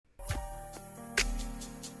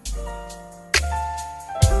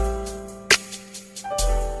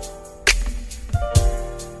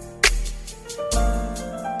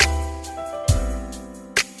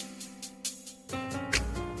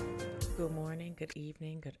morning, good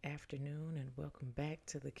evening, good afternoon, and welcome back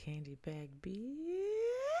to the Candy Bag Bee.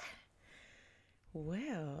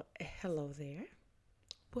 Well, hello there.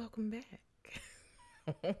 Welcome back.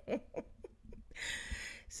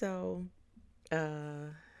 so,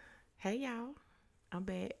 uh, hey y'all, I'm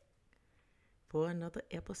back for another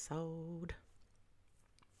episode.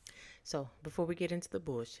 So, before we get into the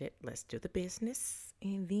bullshit, let's do the business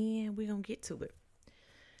and then we're gonna get to it.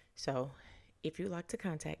 So, if you'd like to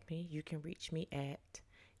contact me, you can reach me at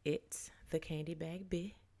it's the candy bag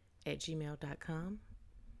bee at gmail.com,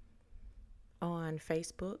 on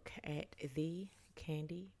Facebook at the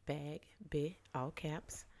candy bag bee, all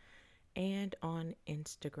caps, and on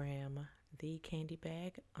Instagram, the candy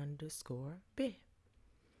bag underscore bee.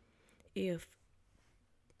 If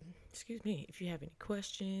if you have any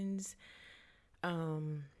questions,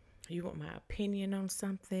 um, you want my opinion on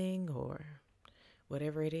something or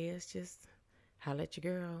whatever it is, just holla at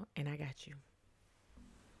your girl and I got you.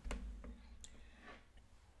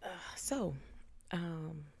 So,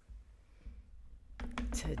 um,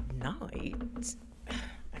 tonight,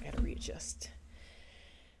 I gotta readjust.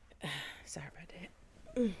 Sorry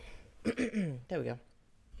about that. There we go.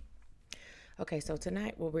 Okay, so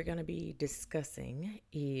tonight, what we're gonna be discussing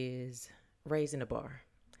is raising a bar.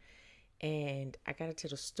 And I gotta tell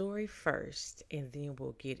the story first, and then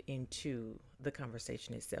we'll get into the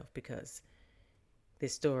conversation itself because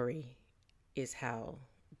this story is how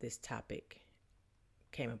this topic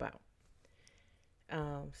came about.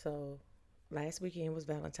 So last weekend was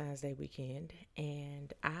Valentine's Day weekend,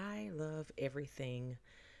 and I love everything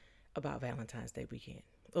about Valentine's Day weekend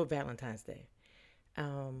or Valentine's Day.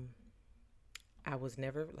 Um, I was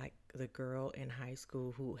never like the girl in high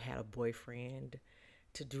school who had a boyfriend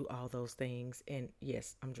to do all those things. And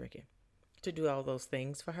yes, I'm drinking to do all those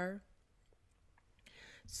things for her.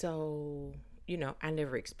 So, I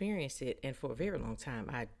never experienced it. And for a very long time,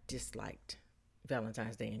 I disliked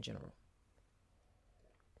Valentine's Day in general.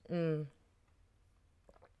 Mm.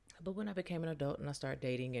 But when I became an adult and I started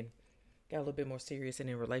dating and got a little bit more serious and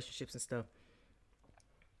in relationships and stuff,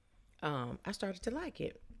 I started to like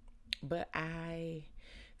it. But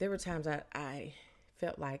there were times I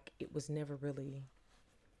felt like it was never really,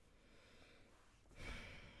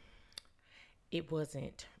 it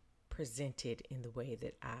wasn't presented in the way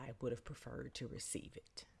that I would have preferred to receive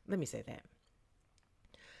it. Let me say that.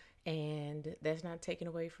 And that's not taken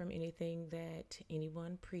away from anything that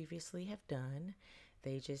anyone previously have done.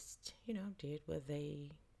 They just, did what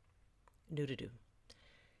they knew to do.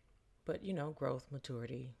 But, growth,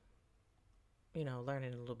 maturity,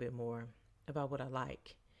 learning a little bit more about what I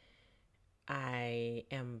like. I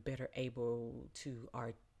am better able to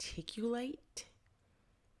articulate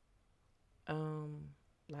um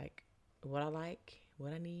like what I like,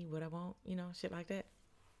 what I need, what I want, shit like that.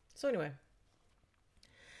 So anyway,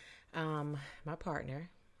 my partner,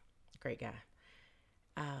 great guy,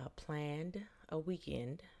 planned a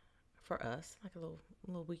weekend for us, like a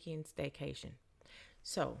little weekend staycation.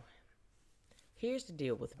 So here's the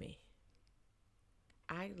deal with me.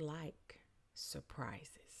 I like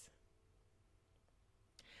surprises.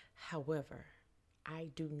 However, I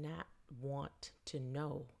do not want to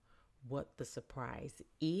know what the surprise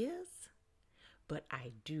is, but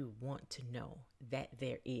I do want to know that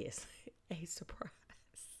there is a surprise.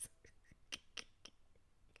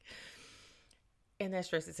 And that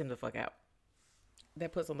stresses him the fuck out.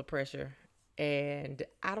 That puts on the pressure. And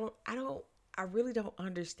I really don't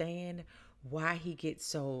understand why he gets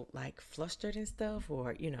so like flustered and stuff,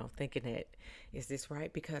 or thinking that is this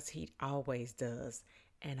right, because he always does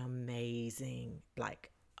an amazing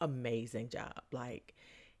job. Like,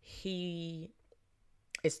 he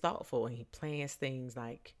is thoughtful and he plans things.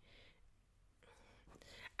 Like,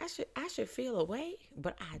 I should feel a way,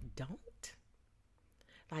 but I don't.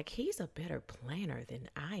 Like, he's a better planner than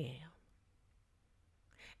I am.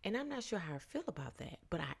 And I'm not sure how I feel about that,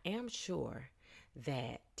 but I am sure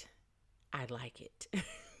that I like it.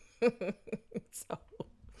 So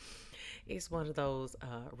it's one of those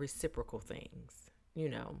reciprocal things, you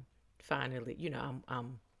know. Finally,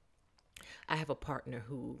 I have a partner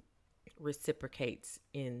who reciprocates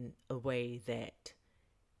in a way that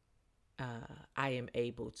I am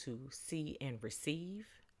able to see and receive.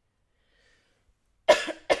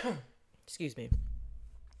 Excuse me.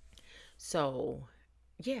 So,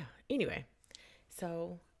 yeah, anyway.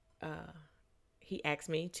 So, uh, he asked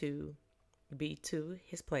me to be to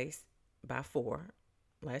his place by 4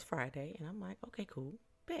 last Friday. And I'm like, okay, cool,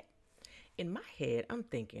 bet. In my head, I'm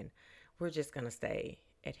thinking we're just going to stay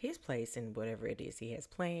at his place, and whatever it is he has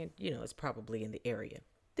planned, it's probably in the area.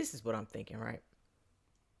 This is what I'm thinking, right?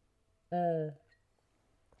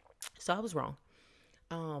 So I was wrong.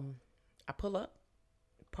 I pull up,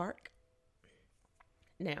 park.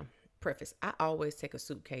 Now, preface, I always take a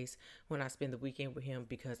suitcase when I spend the weekend with him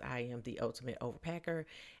because I am the ultimate overpacker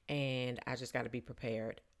and I just got to be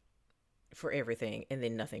prepared for everything and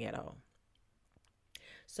then nothing at all.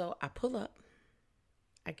 So I pull up,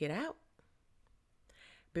 I get out.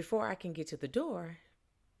 Before I can get to the door,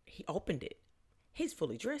 he opened it. He's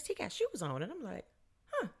fully dressed, he got shoes on, and I'm like,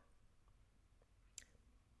 huh,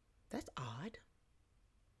 that's odd.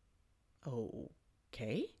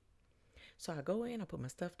 Okay. So I go in, I put my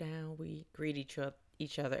stuff down, we greet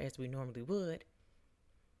each other as we normally would.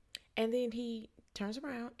 And then he turns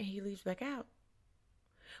around and he leaves back out.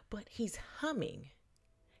 But he's humming.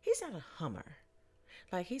 He's not a hummer.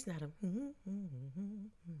 Like he's not a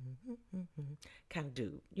kind of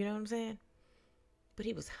dude. You know what I'm saying? But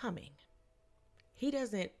he was humming. He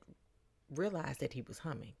doesn't realize that he was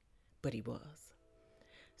humming, but he was.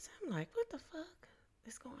 So I'm like, what the fuck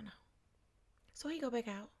is going on? So he go back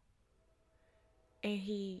out and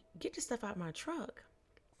he get the stuff out of my truck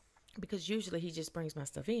because usually he just brings my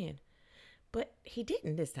stuff in. But he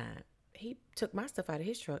didn't this time. He took my stuff out of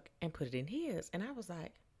his truck and put it in his. And I was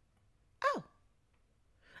like, oh,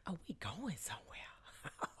 we going somewhere.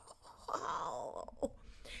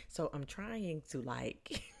 So I'm trying to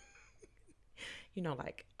like,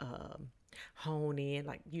 hone in,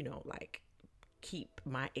 like keep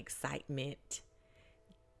my excitement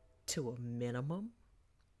to a minimum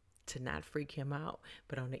to not freak him out.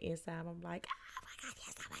 But on the inside, I'm like, oh my God,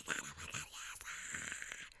 yes, oh my God, oh my God, yes.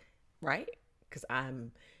 Right? Because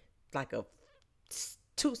I'm like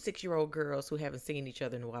two 6-year-old girls who haven't seen each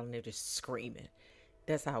other in a while and they're just screaming.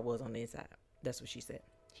 That's how it was on the inside. That's what she said.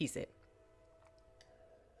 He said.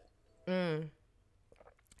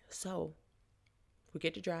 So we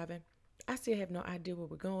get to driving. I still have no idea where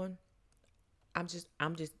we're going. I'm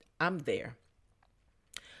there.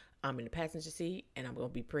 I'm in the passenger seat and I'm going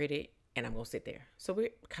to be pretty and I'm going to sit there. So we're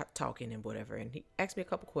talking and whatever. And he asked me a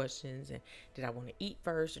couple questions and did I want to eat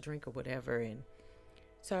first or drink or whatever. And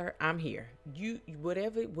sir, I'm here.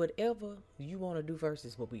 Whatever you want to do first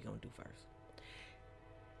is what we going to do first.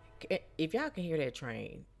 If y'all can hear that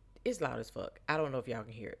train, it's loud as fuck. I don't know if y'all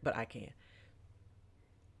can hear it, but I can.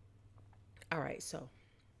 All right. So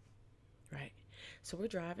we're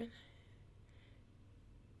driving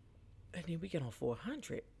and then we get on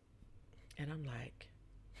 400 and I'm like,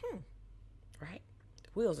 right? The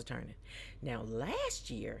wheels are turning. Now,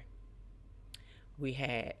 last year, we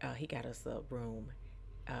had, he got us a room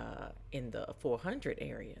in the 400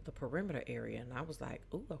 area, the perimeter area. And I was like,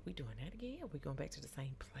 ooh, are we doing that again? Are we going back to the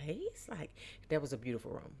same place? Like, that was a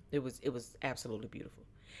beautiful room. It was absolutely beautiful.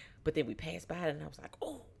 But then we passed by it and I was like,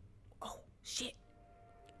 oh, shit.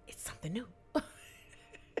 It's something new.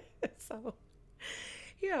 So,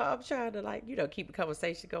 I'm trying to keep the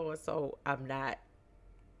conversation going so I'm not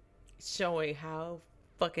showing how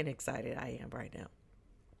fucking excited I am right now.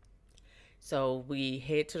 So we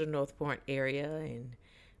head to the North Point area and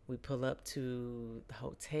we pull up to the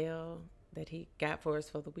hotel that he got for us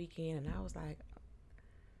for the weekend. And I was like,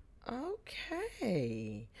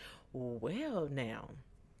 okay, well now.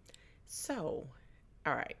 So,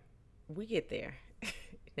 all right, we get there.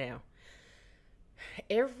 Now,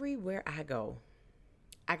 everywhere I go,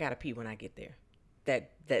 I gotta pee when I get there.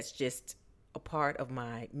 That's just a part of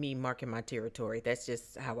me marking my territory. That's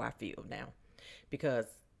just how I feel now. Because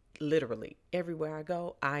literally everywhere I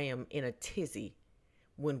go, I am in a tizzy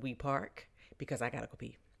when we park because I gotta go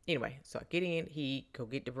pee. Anyway, so I get in, he go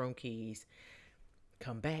get the room keys,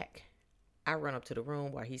 come back. I run up to the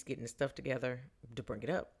room while he's getting the stuff together to bring it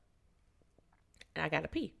up. And I gotta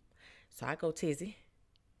pee. So I go tizzy.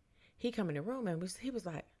 He come in the room and he was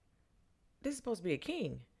like, this is supposed to be a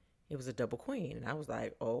king. It was a double queen. And I was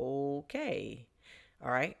like, okay. All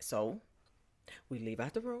right. So we leave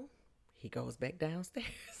out the room. He goes back downstairs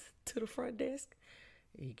to the front desk.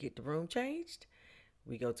 You get the room changed.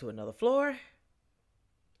 We go to another floor.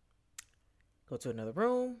 Go to another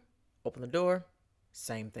room. Open the door.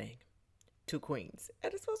 Same thing. 2 queens.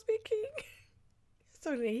 And it's supposed to be a king.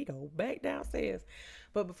 So then he go back downstairs.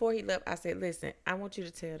 But before he left, I said, listen, I want you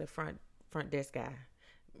to tell the front desk guy,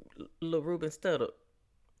 Lil Ruben Studdard,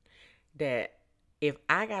 that if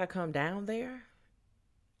I gotta come down there,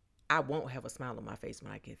 I won't have a smile on my face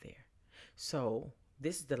when I get there. So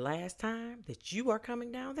this is the last time that you are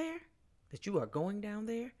coming down there, that you are going down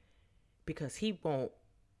there, because he won't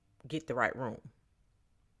get the right room.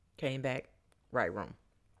 Came back, right room.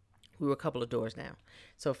 We were a couple of doors down.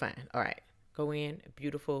 So fine. All right. Go in,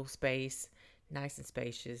 beautiful space, nice and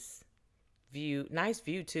spacious. View, nice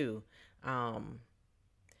view too.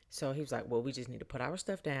 So he was like, well, we just need to put our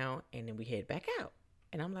stuff down and then we head back out.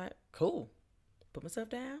 And I'm like, cool. Put myself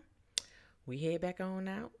down. We head back on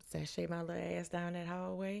out. Sashay my little ass down that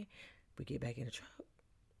hallway. We get back in the truck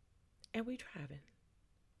and we driving.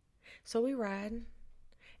 So we riding.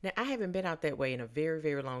 Now, I haven't been out that way in a very,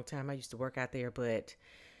 very long time. I used to work out there, but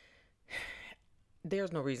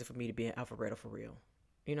there's no reason for me to be in Alpharetta for real.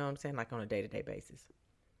 You know what I'm saying? Like on a day-to-day basis.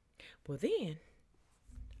 Well, then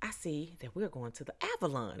I see that we're going to the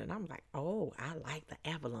Avalon, and I'm like, oh, I like the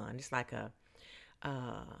Avalon. It's like a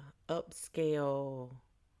upscale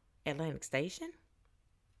Atlantic Station.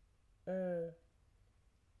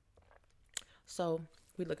 So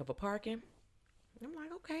we looking for parking. I'm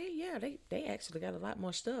like, okay, yeah, they actually got a lot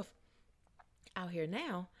more stuff out here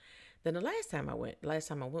now than the last time I went. The last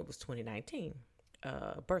time I went was 2019,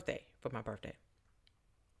 birthday, for my birthday.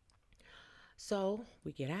 So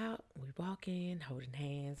we get out, we walk in, holding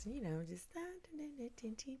hands, just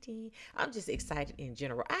I'm just excited in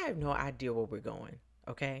general. I have no idea where we're going.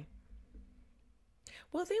 Okay.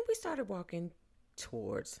 Well, then we started walking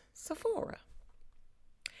towards Sephora.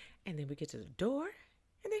 And then we get to the door,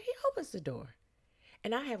 and then he opens the door.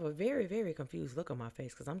 And I have a very, very confused look on my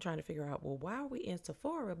face because I'm trying to figure out, well, why are we in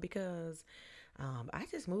Sephora? Because I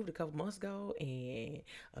just moved a couple months ago, and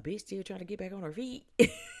a bitch still trying to get back on her feet.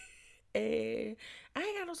 And I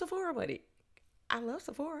ain't got no Sephora money. I love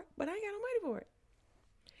Sephora, but I ain't got no money for it.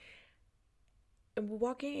 And we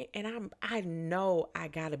walk in, and I know I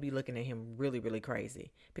gotta be looking at him really, really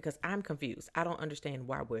crazy because I'm confused. I don't understand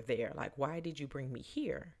why we're there. Like, why did you bring me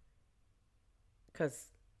here? Because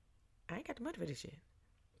I ain't got the money for this shit.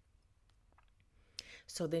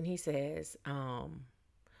 So then he says,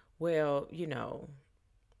 well,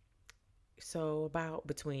 so about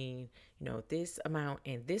between, this amount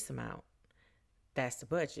and this amount, that's the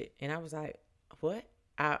budget. And I was like, what?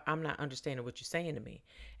 I'm not understanding what you're saying to me.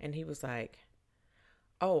 And he was like,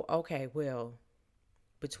 oh, okay, well,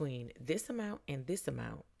 between this amount and this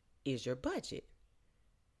amount is your budget.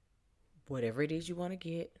 Whatever it is you want to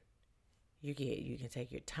get, you get. You can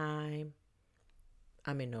take your time.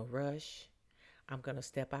 I'm in no rush. I'm going to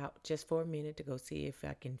step out just for a minute to go see if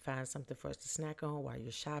I can find something for us to snack on while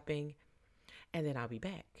you're shopping. And then I'll be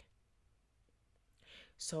back.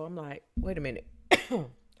 So I'm like, wait a minute.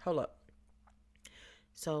 Hold up.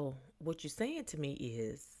 So what you're saying to me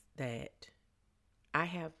is that I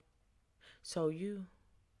have,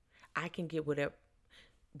 I can get whatever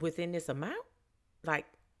within this amount? Like,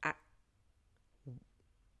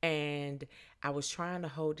 and I was trying to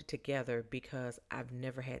hold it together because I've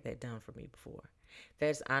never had that done for me before.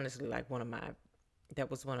 That's honestly like that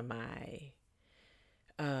was one of my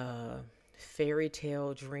fairy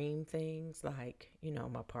tale dream things. Like,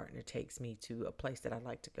 my partner takes me to a place that I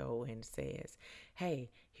like to go and says, hey,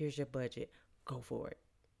 here's your budget, go for it.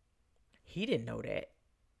 He didn't know that,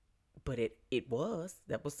 but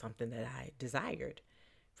that was something that I desired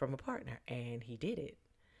from a partner, and he did it.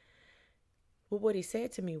 Well, what he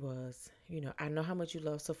said to me was, I know how much you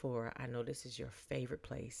love Sephora. I know this is your favorite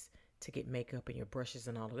place to get makeup and your brushes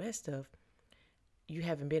and all of that stuff. You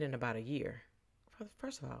haven't been in about a year.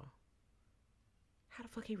 First of all, how the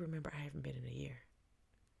fuck he remember I haven't been in a year?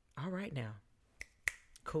 All right now.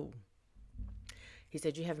 Cool. He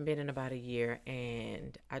said, you haven't been in about a year,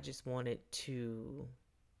 and I just wanted to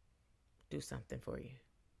do something for you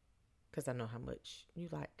because I know how much you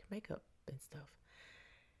like makeup and stuff.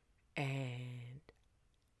 And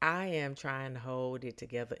I am trying to hold it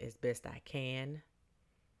together as best I can.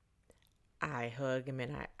 I hug him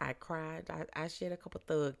and I cried. I shed a couple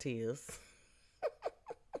thug tears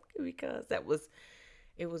because it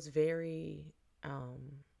was very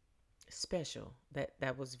special.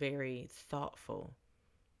 That was very thoughtful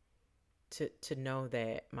to know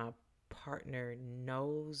that my partner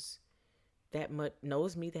knows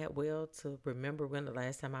me that well to remember when the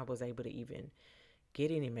last time I was able to even get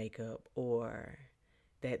any makeup, or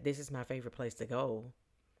that this is my favorite place to go,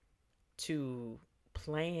 to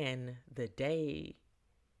plan the day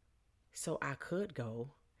so I could go.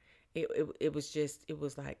 It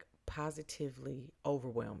was like positively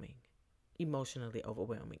overwhelming, emotionally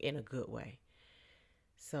overwhelming in a good way.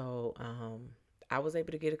 So I was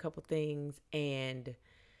able to get a couple things, and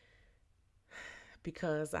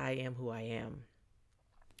because I am who I am,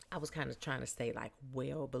 I was kind of trying to stay like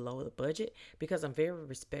well below the budget because I'm very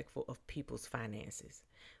respectful of people's finances.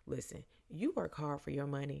 Listen, you work hard for your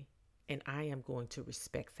money, and I am going to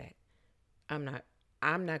respect that. I'm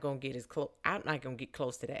not going to get as close. I'm not going to get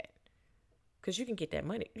close to that because you can get that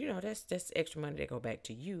money. That's extra money that go back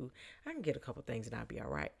to you. I can get a couple things and I'll be all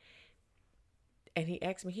right. And he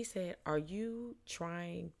asked me, he said, are you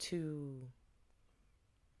trying to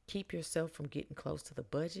keep yourself from getting close to the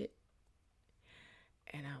budget?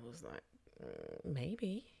 And I was like,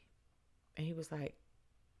 maybe. And he was like,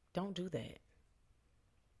 don't do that.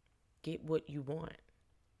 Get what you want.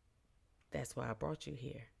 That's why I brought you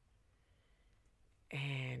here.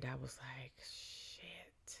 And I was like,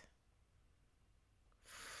 shit.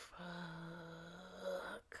 Fuck.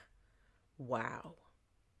 Wow.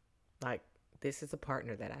 Like, this is a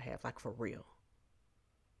partner that I have, like, for real.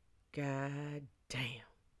 God damn.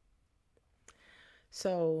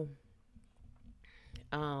 So,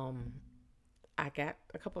 um, I got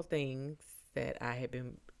a couple of things that I had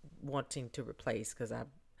been wanting to replace because I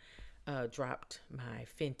dropped my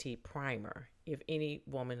Fenty primer. If any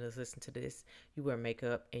woman is listening to this, you wear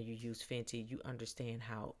makeup and you use Fenty, you understand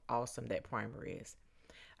how awesome that primer is.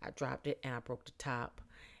 I dropped it and I broke the top,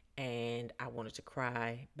 and I wanted to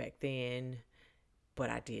cry back then, but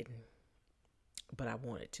I didn't. But I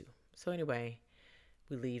wanted to. So anyway,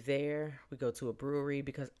 we leave there. We go to a brewery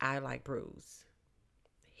because I like brews.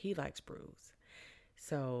 He likes brews.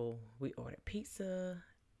 So we ordered pizza.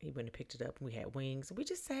 He went and picked it up and we had wings. We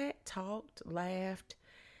just sat, talked, laughed,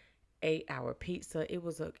 ate our pizza. It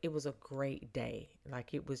was a great day.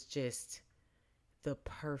 Like, it was just the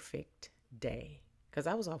perfect day. Cause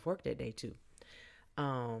I was off work that day too.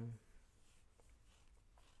 Um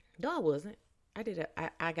no, I wasn't.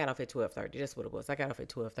 I got off at 12:30. That's what it was. I got off at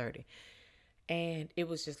 12:30. And it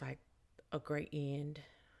was just like a great end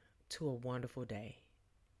to a wonderful day.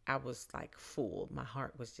 I was like full. My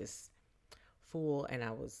heart was just full, and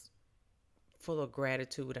I was full of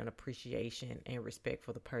gratitude and appreciation and respect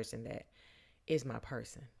for the person that is my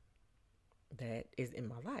person, that is in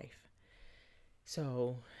my life.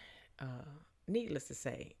 So, uh, needless to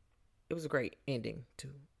say, it was a great ending to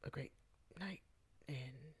a great night. And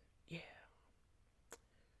yeah,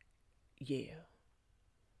 yeah,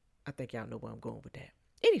 I think y'all know where I'm going with that.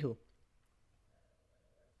 Anywho,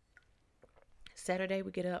 Saturday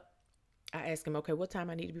we get up. I ask him, okay, what time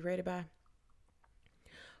I need to be ready by?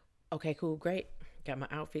 Okay, cool, great. Got my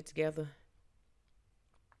outfit together.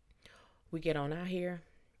 We get on out here.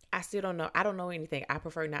 I still don't know. I don't know anything. I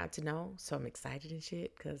prefer not to know. So I'm excited and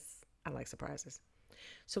shit because I like surprises.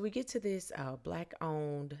 So we get to this black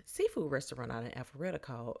owned seafood restaurant out in Alpharetta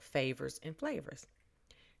called Favors and Flavors.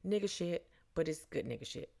 Nigga shit, but it's good nigga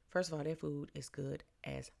shit. First of all, their food is good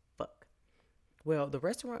as fuck. Well, the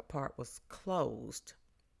restaurant part was closed,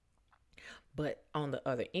 but on the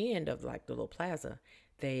other end of like the little plaza,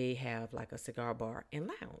 they have like a cigar bar and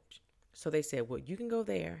lounge. So they said, well, you can go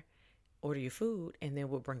there, order your food, and then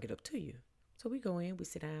we'll bring it up to you. So we go in, we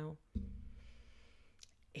sit down.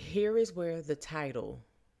 Here is where the title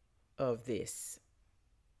of this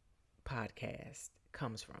podcast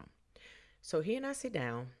comes from. So he and I sit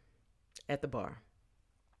down at the bar.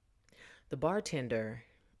 The bartender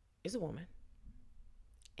is a woman.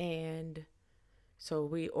 And so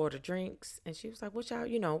we order drinks, and she was like, what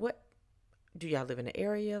y'all, what do y'all live in the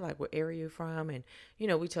area? Like, what area you from? And,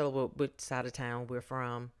 we tell her which side of town we're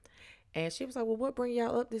from. And she was like, well, what bring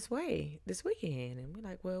y'all up this way this weekend? And we're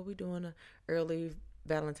like, well, we're doing a early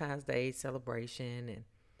Valentine's Day celebration. And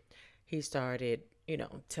he started,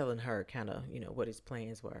 telling her kind of, what his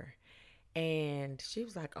plans were. And she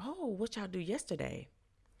was like, oh, what y'all do yesterday?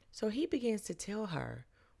 So he begins to tell her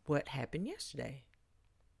what happened yesterday.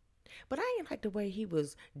 But I didn't like the way he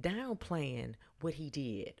was downplaying what he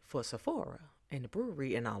did for Sephora and the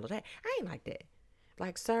brewery and all of that. I ain't like that.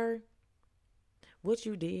 Like, sir, what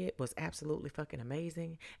you did was absolutely fucking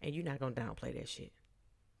amazing, and you're not going to downplay that shit.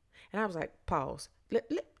 And I was like, pause.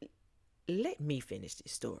 Let me finish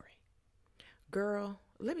this story. Girl,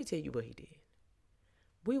 let me tell you what he did.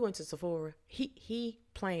 We went to Sephora. He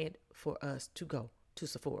planned for us to go to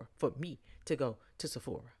Sephora, for me to go to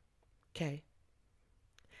Sephora. Okay?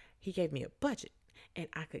 He gave me a budget, and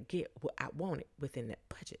I could get what I wanted within that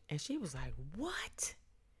budget. And she was like, what?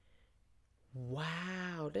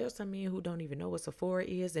 Wow, there's some men who don't even know what Sephora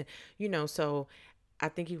is. And, so I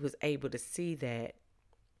think he was able to see that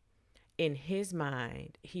in his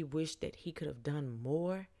mind, he wished that he could have done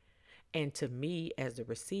more. And to me, as the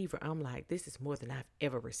receiver, I'm like, this is more than I've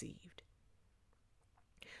ever received.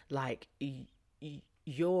 Like,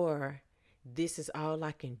 this is all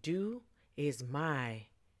I can do is my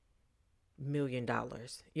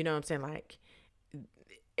 $1,000,000. You know what I'm saying? Like,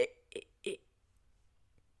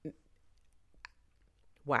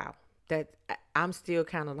 wow. I'm still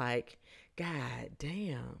kind of like, God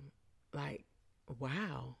damn. Like,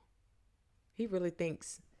 wow. He really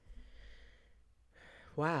thinks,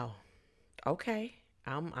 wow. Okay.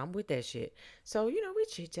 I'm with that shit. So, we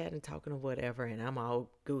chit chatting, talking or whatever, and I'm all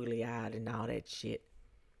googly eyed and all that shit.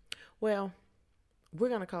 Well, We're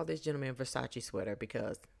going to call this gentleman Versace Sweater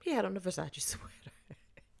because he had on the Versace sweater.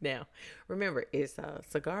 Now, remember, it's a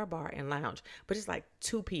cigar bar and lounge, but it's like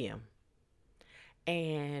 2 p.m.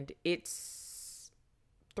 And it's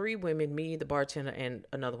 3 women, me, the bartender, and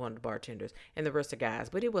another one of the bartenders, and the rest are guys.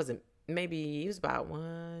 But it wasn't, maybe it was about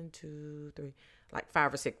 1, 2, 3, like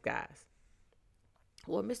 5 or 6 guys.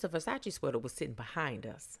 Well, Mr. Versace Sweater was sitting behind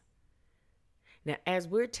us. Now, as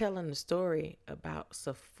we're telling the story about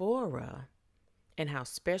Sephora and how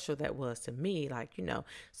special that was to me, like,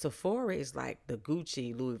 Sephora is like the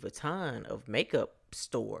Gucci, Louis Vuitton of makeup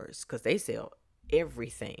stores because they sell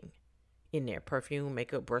everything in there. Perfume,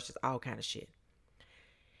 makeup, brushes, all kind of shit.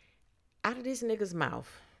 Out of this nigga's mouth,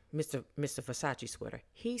 Mr. Versace Sweater,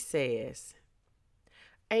 he says,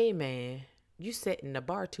 "Hey, man, you setting the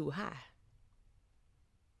bar too high.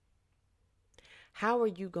 How are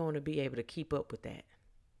you going to be able to keep up with that?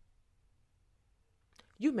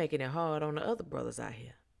 You making it hard on the other brothers out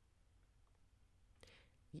here."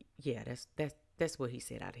 Yeah, that's what he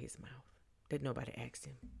said out of his mouth. That nobody asked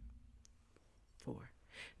him for.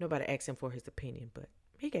 Nobody asked him for his opinion, but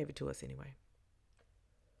he gave it to us anyway.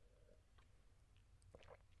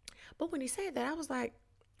 But when he said that, I was like,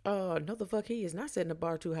 no, the fuck he is not setting the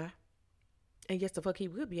bar too high. And yes, the fuck he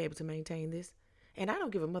will be able to maintain this. And I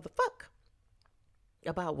don't give a motherfuck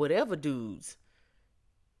about whatever dudes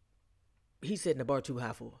he's setting the bar too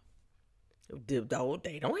high for. They don't have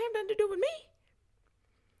nothing to do with me.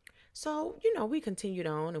 So, we continued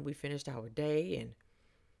on and we finished our day and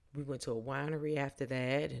we went to a winery after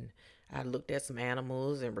that, and I looked at some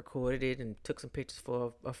animals and recorded it and took some pictures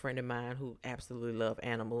for a friend of mine who absolutely loved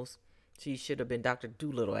animals. She should have been Dr.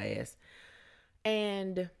 Doolittle ass.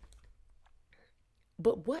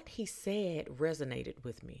 But what he said resonated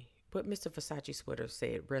with me. What Mr. Versace Sweater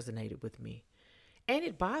said resonated with me. And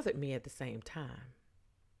it bothered me at the same time.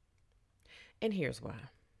 And here's why.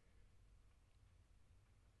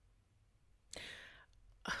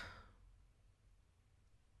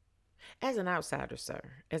 As an outsider, sir,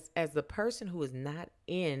 as the person who is not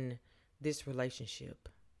in this relationship,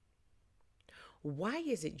 why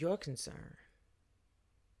is it your concern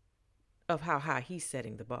of how high he's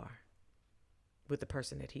setting the bar with the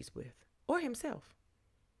person that he's with or himself?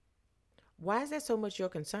 Why is that so much your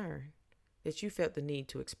concern that you felt the need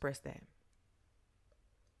to express that?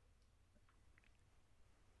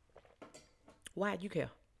 Why do you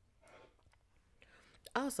care?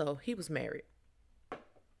 Also, he was married.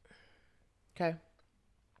 Okay.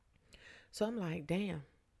 So I'm like, damn.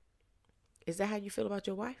 Is that how you feel about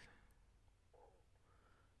your wife?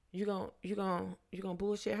 You gonna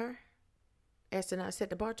bullshit her? As to not set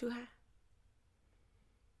the bar too high?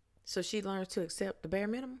 So she learns to accept the bare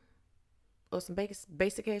minimum? Or some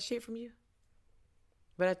basic ass shit from you?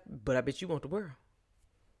 But I bet you want the world.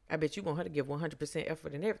 I bet you want her to give 100%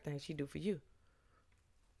 effort in everything she do for you.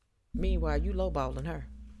 Meanwhile, you lowballing her.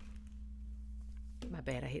 My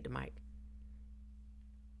bad, I hit the mic.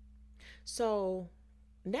 So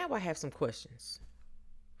now I have some questions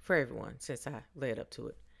for everyone since I led up to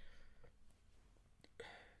it.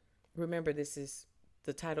 Remember, this is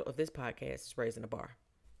the title of this podcast is Raising the Bar.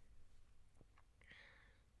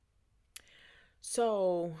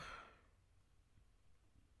 So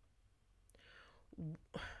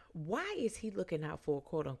why is he looking out for,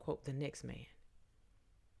 quote unquote, the next man?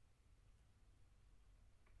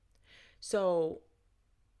 So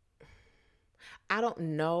I don't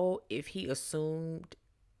know if he assumed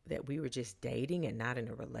that we were just dating and not in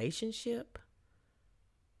a relationship.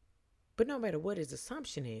 But no matter what his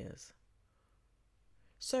assumption is,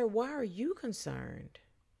 sir, why are you concerned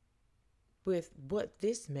with what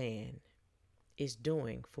this man is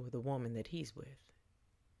doing for the woman that he's with?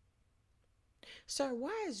 Sir,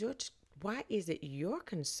 why is it your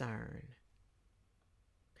concern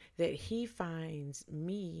that he finds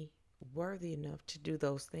me worthy enough to do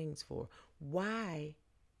those things for? Why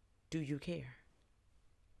do you care?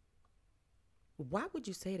 Why would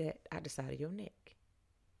you say that out the side of your neck?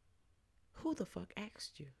 Who the fuck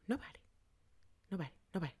asked you? Nobody.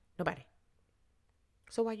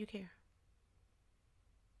 So why you care?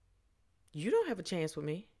 You don't have a chance with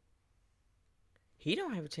me. He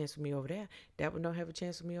don't have a chance with me over there. That one don't have a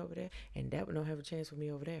chance with me over there. And that one don't have a chance with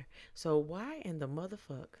me over there. So why in the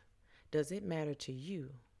motherfuck does it matter to you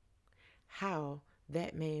how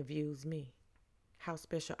that man views me? How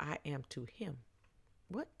special I am to him?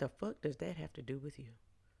 What the fuck does that have to do with you?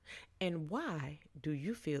 And why do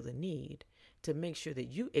you feel the need to make sure that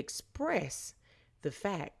you express the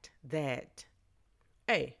fact that,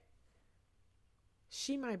 hey,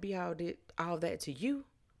 she might be all that to you,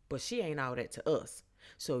 but she ain't all that to us.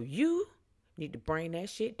 So you need to bring that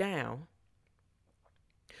shit down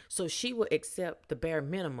So she will accept the bare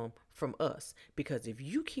minimum from us. Because if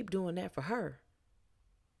you keep doing that for her,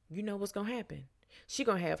 you know what's going to happen. She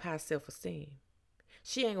going to have high self-esteem.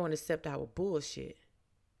 She ain't going to accept our bullshit.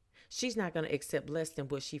 She's not going to accept less than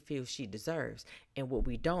what she feels she deserves. And what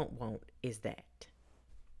we don't want is that.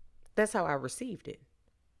 That's how I received it.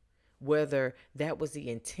 Whether that was the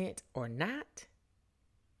intent or not,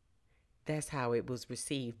 that's how it was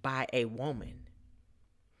received by a woman.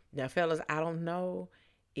 Now, fellas, I don't know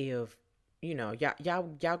if, y'all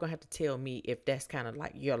gonna have to tell me if that's kind of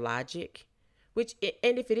like your logic,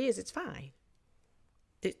 and if it is, it's fine.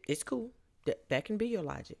 It's cool. That can be your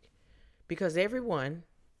logic. Because everyone,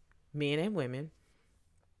 men and women,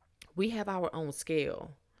 we have our own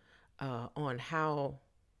scale on how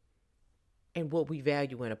and what we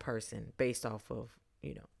value in a person based off of,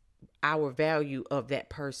 our value of that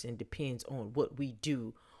person depends on what we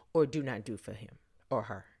do or do not do for him or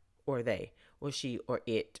her or they or she or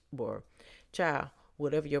it or child,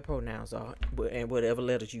 whatever your pronouns are and whatever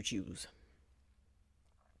letters you choose.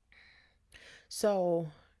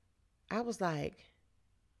 So I was like,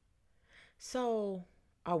 so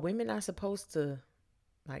are women not supposed to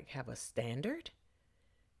like have a standard?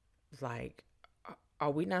 Like,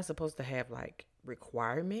 are we not supposed to have like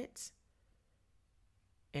requirements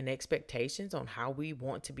and expectations on how we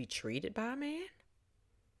want to be treated by a man?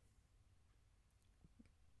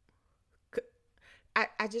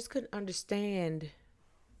 I just couldn't understand.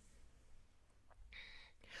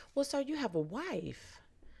 Well, so you have a wife.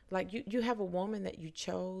 Like you have a woman that you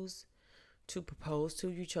chose to propose to,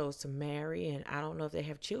 you chose to marry, and I don't know if they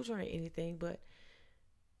have children or anything, but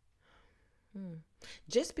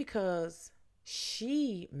just because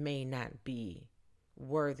she may not be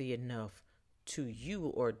worthy enough to you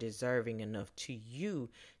or deserving enough to you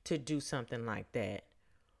to do something like that,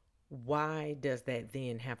 why does that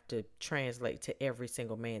then have to translate to every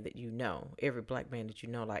single man that you know, every black man that you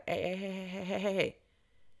know? Like, hey,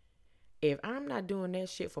 if I'm not doing that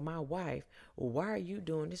shit for my wife, why are you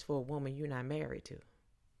doing this for a woman you're not married to?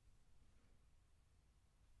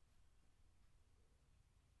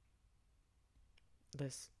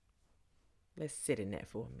 Let's sit in that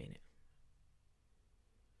for a minute.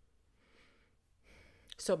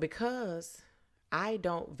 So because I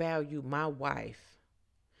don't value my wife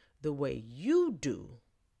the way you do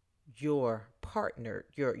your partner,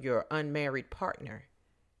 your unmarried partner,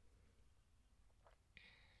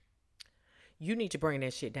 you need to bring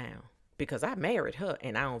that shit down, because I married her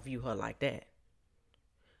and I don't view her like that.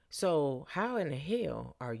 So how in the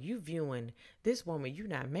hell are you viewing this woman you're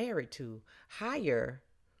not married to higher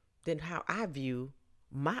than how I view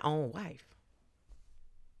my own wife?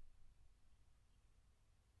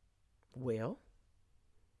 Well,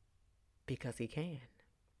 because he can.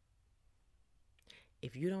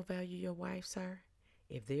 If you don't value your wife, sir,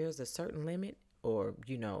 if there's a certain limit or,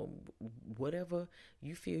 whatever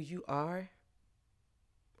you feel you are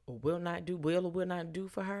or will or will not do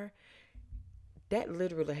for her, that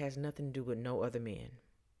literally has nothing to do with no other men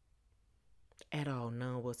at all,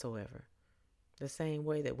 none whatsoever. The same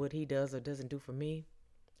way that what he does or doesn't do for me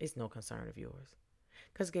is no concern of yours.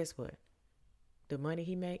 Because guess what? The money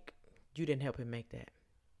he make, you didn't help him make that.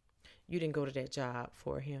 You didn't go to that job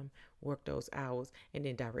for him, work those hours, and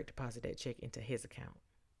then direct deposit that check into his account.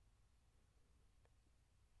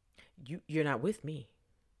 You're not with me.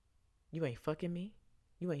 You ain't fucking me.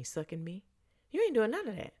 You ain't sucking me. You ain't doing none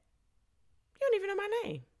of that. You don't even know my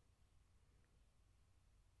name.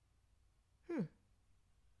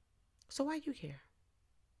 So why you care?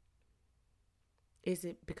 Is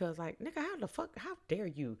it because like, nigga, how dare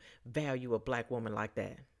you value a black woman like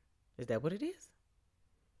that? Is that what it is?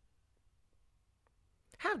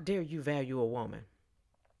 How dare you value a woman?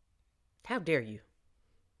 How dare you?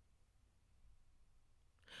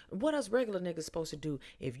 What us regular niggas supposed to do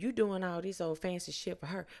if you doing all this old fancy shit for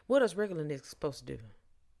her? What us regular niggas supposed to do?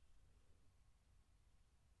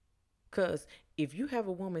 Because if you have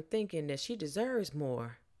a woman thinking that she deserves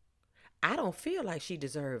more, I don't feel like she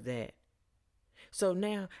deserved that. So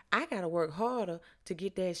now I got to work harder to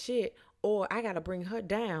get that shit, or I got to bring her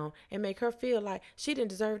down and make her feel like she didn't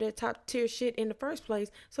deserve that top tier shit in the first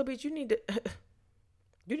place. So bitch, you need to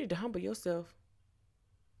you need to humble yourself,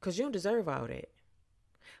 because you don't deserve all that.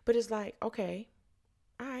 But it's like, okay,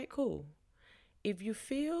 all right, cool. If you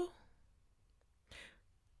feel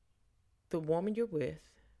the woman you're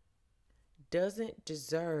with doesn't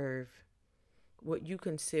deserve what you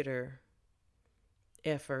consider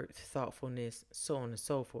effort, thoughtfulness, so on and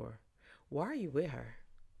so forth, why are you with her?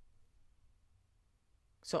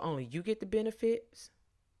 So only you get the benefits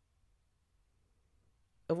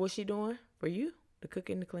of what she doing for you? The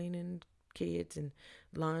cooking, the cleaning, kids and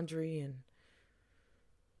laundry and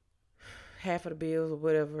half of the bills or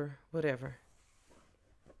whatever.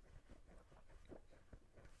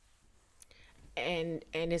 And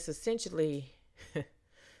it's essentially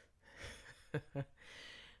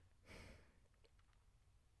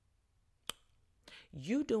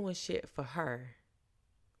you doing shit for her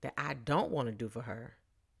that I don't want to do for her,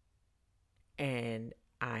 and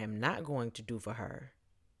I am not going to do for her,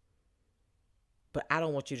 but I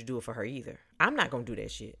don't want you to do it for her either. I'm not going to do that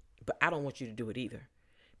shit, but I don't want you to do it either.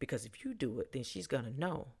 Because if you do it, then she's going to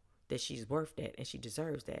know that she's worth that and she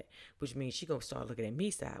deserves that, which means she's going to start looking at me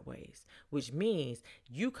sideways, which means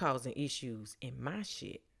you causing issues in my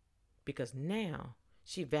shit because now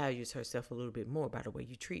she values herself a little bit more by the way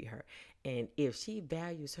you treat her. And if she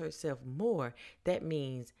values herself more, that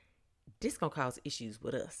means this going to cause issues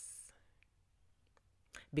with us.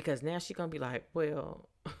 Because now she's going to be like, well,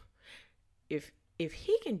 if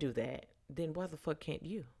he can do that, then why the fuck can't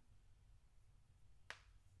you?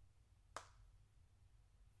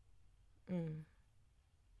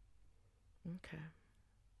 Okay.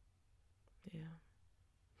 Yeah.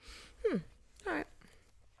 All right.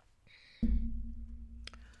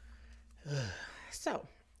 So,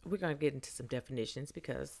 we're going to get into some definitions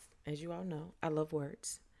because, as you all know, I love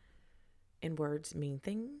words. And words mean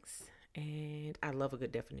things. And I love a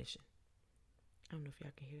good definition. I don't know if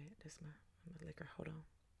y'all can hear that. That's my liquor. Hold on.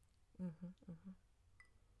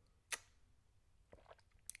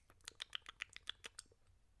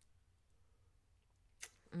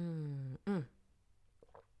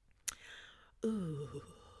 Ooh.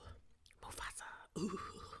 Mufasa.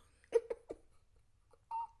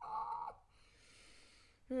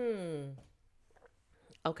 Ooh.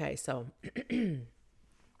 Okay, so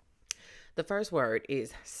the first word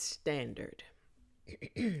is standard.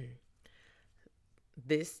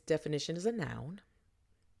 This definition is a noun.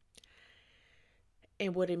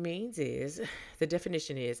 And what it means is the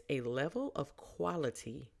definition is a level of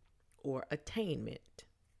quality or attainment.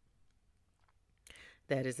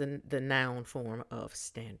 That is the noun form of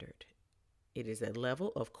standard. It is a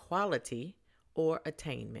level of quality or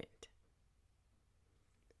attainment.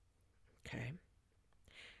 Okay.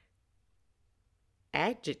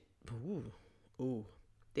 Adjective.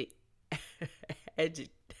 The adjective.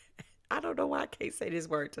 I don't know why I can't say this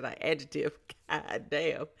word tonight. Adjective. God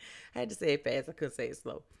damn. I had to say it fast. I couldn't say it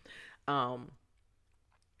slow.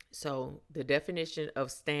 So the definition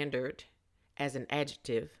of standard as an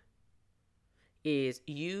adjective is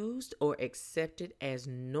used or accepted as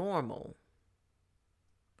normal,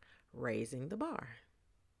 raising the bar.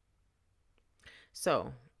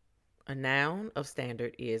 So a noun of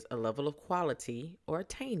standard is a level of quality or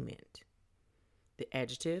attainment. The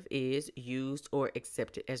adjective is used or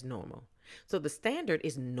accepted as normal. So the standard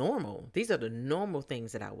is normal. These are the normal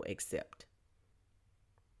things that I will accept.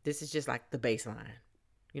 This is just like the baseline.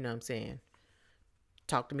 You know what I'm saying?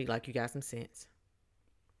 Talk to me like you got some sense.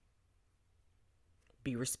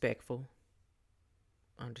 Be respectful.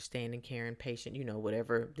 Understanding, caring, patient,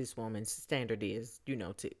 whatever this woman's standard is,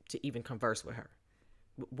 to even converse with her.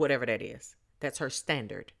 Whatever that is. That's her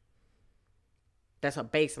standard. That's her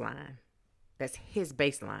baseline. That's his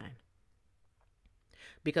baseline.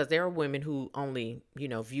 Because there are women who only,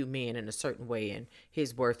 view men in a certain way and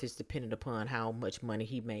his worth is dependent upon how much money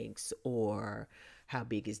he makes or how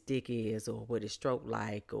big his dick is or what his stroke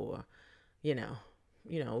like or,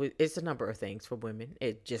 it's a number of things for women.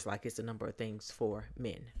 It just like it's a number of things for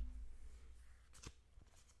men.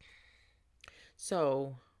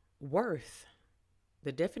 So worth,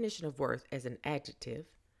 the definition of worth as an adjective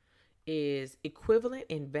is equivalent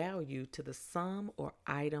in value to the sum or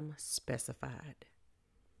item specified.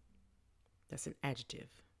 That's an adjective.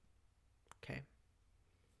 Okay.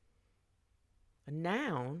 A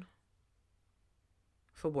noun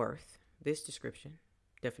for worth, this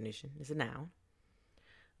definition is a noun.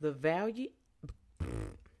 The value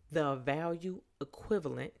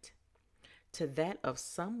equivalent to that of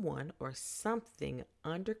someone or something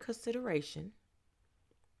under consideration.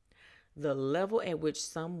 The level at which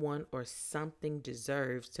someone or something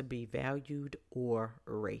deserves to be valued or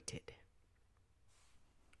rated.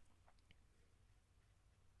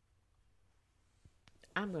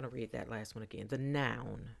 I'm going to read that last one again. The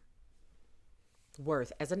noun,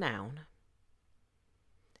 worth as a noun,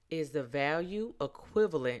 is the value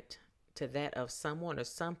equivalent to that of someone or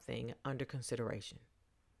something under consideration.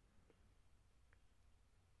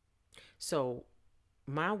 So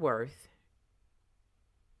my worth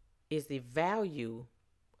is the value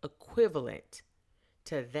equivalent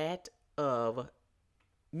to that of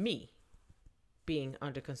me being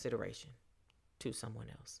under consideration to someone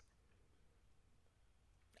else.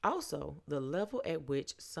 Also, the level at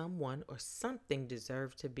which someone or something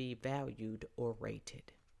deserves to be valued or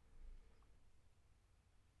rated.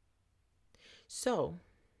 So,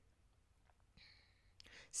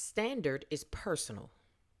 standard is personal.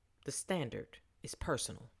 The standard is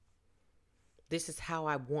personal. This is how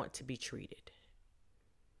I want to be treated.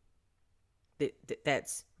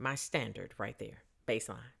 That's my standard right there,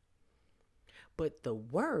 baseline. But the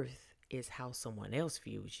worth is how someone else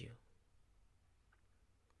views you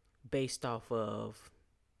based off of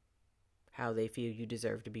how they feel you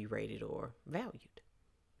deserve to be rated or valued.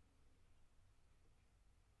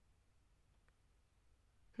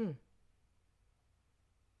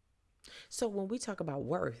 So when we talk about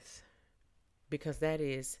worth, because that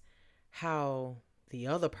is how the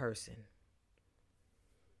other person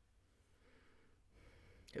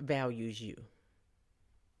values you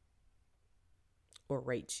or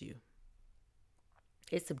rates you.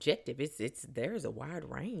 It's subjective. It's there's a wide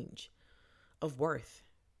range of worth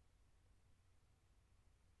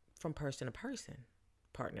from person to person,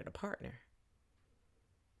 partner to partner,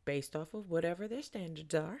 based off of whatever their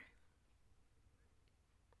standards are,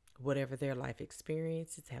 whatever their life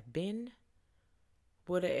experiences have been,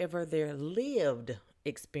 whatever their lived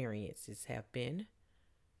experiences have been,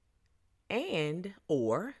 and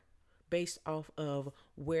or based off of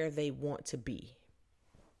where they want to be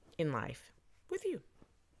in life with you.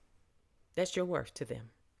 That's your worth to them.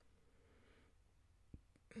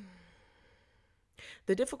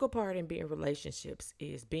 The difficult part in being in relationships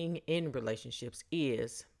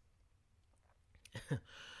is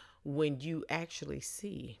when you actually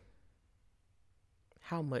see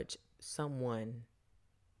how much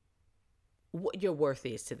what your worth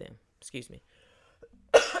is to them. Excuse me.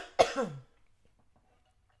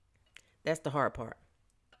 That's the hard part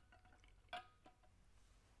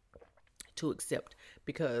to accept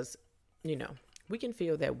because, we can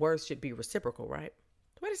feel that worth should be reciprocal, right?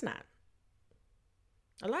 But it's not.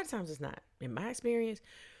 A lot of times it's not. In my experience,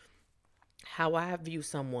 how I view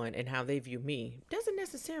someone and how they view me doesn't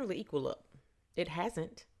necessarily equal up. It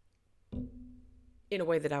hasn't in a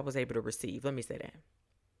way that I was able to receive. Let me say that.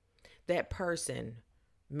 That person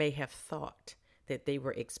may have thought that they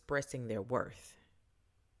were expressing their worth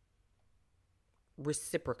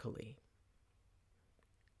reciprocally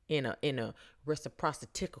in a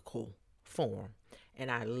reciprocal form.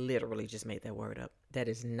 And I literally just made that word up. That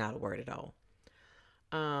is not a word at all.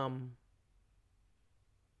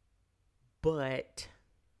 But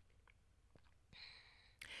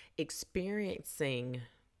experiencing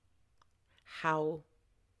how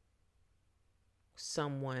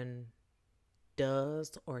someone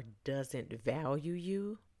does or doesn't value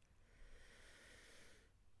you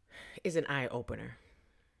is an eye opener.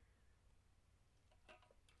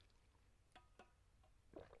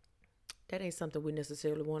 That ain't something we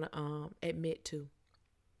necessarily want to admit to.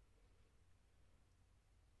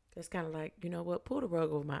 That's kind of like, you know what, pull the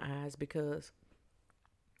rug over my eyes because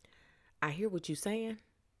I hear what you're saying,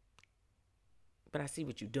 but I see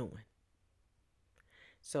what you're doing.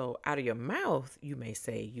 So out of your mouth, you may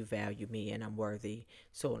say you value me and I'm worthy,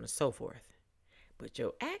 so on and so forth. But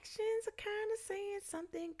your actions are kind of saying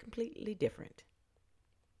something completely different.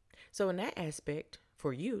 So in that aspect,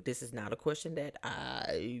 for you, this is not a question that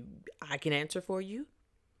I can answer for you.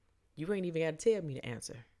 You ain't even got to tell me to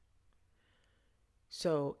answer.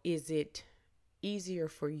 So is it easier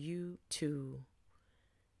for you to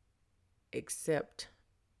accept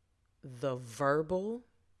the verbal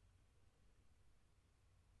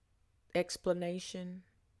explanation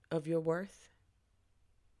of your worth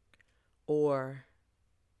or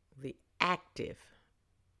the active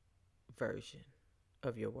version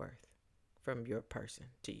of your worth from your person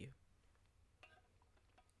to you?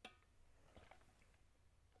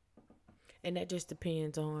 And that just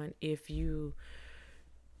depends on if you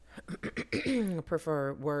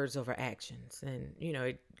prefer words over actions. And,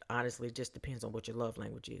 it honestly just depends on what your love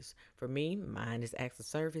language is. For me, mine is acts of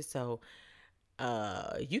service. So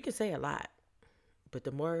you can say a lot, but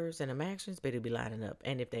the words and the actions better be lining up.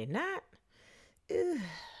 And if they not, I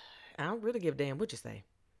don't really give a damn what you say.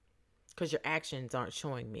 Because your actions aren't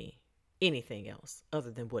showing me anything else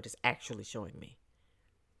other than what is actually showing me.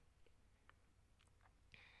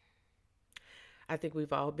 I think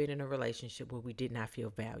we've all been in a relationship where we did not feel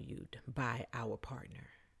valued by our partner.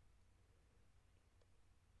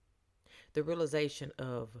 The realization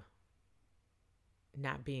of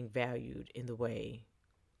not being valued in the way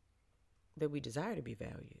that we desire to be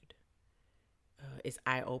valued is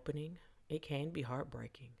eye-opening. It can be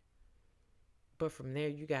heartbreaking. But from there,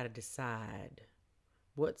 you got to decide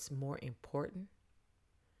what's more important,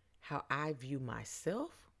 how I view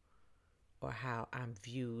myself or how I'm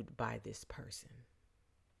viewed by this person?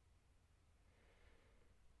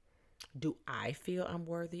 Do I feel I'm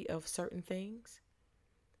worthy of certain things?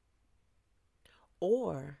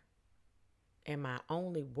 Or am I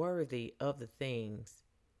only worthy of the things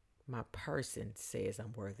my person says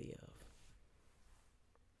I'm worthy of?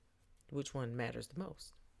 Which one matters the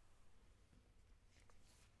most?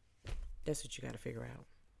 That's what you got to figure out.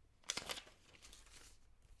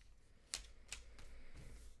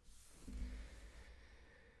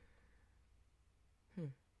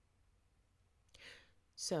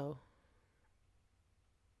 So,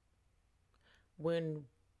 when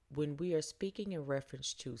we are speaking in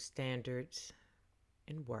reference to standards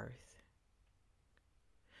and worth,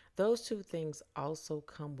 those two things also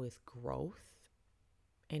come with growth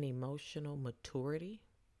and emotional maturity.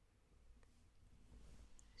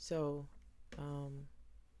 So, I'm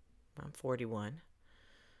 41,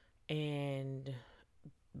 and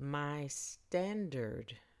my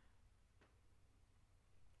standard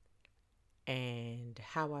and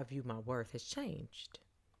how I view my worth has changed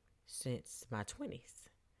since my 20s.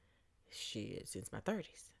 Shit, since my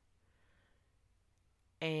 30s.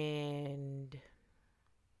 And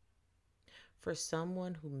for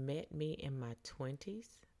someone who met me in my 20s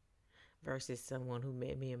versus someone who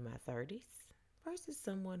met me in my 30s versus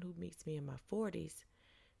someone who meets me in my 40s,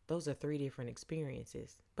 those are three different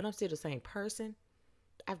experiences. But I'm still the same person.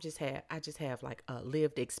 I just have like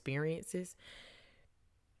lived experiences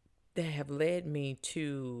that have led me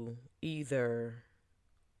to either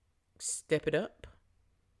step it up,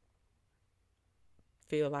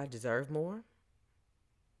 feel I deserve more,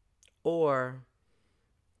 or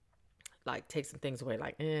like take some things away,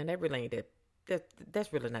 like, that really ain't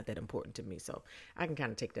that's really not that important to me. So I can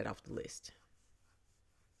kind of take that off the list.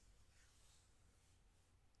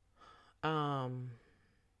 Um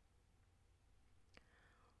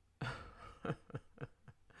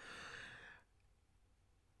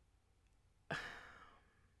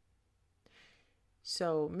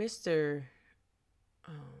so Mr.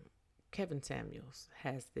 Kevin Samuels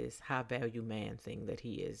has this high value man thing that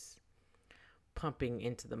he is pumping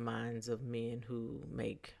into the minds of men who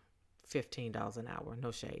make $15 an hour.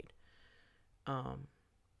 No shade.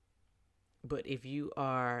 But if you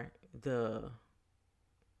are the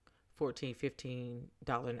 $14,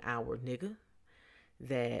 $15 an hour nigga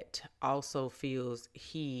that also feels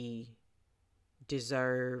he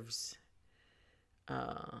deserves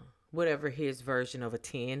whatever his version of a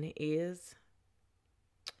 10 is,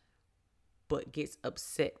 but gets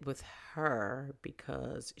upset with her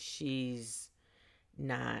because she's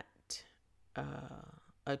not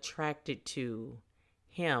attracted to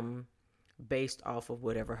him based off of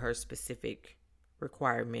whatever her specific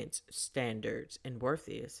requirements, standards, and worth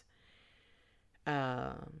is.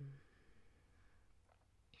 Now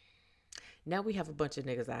we have a bunch of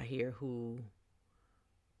niggas out here who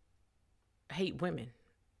hate women,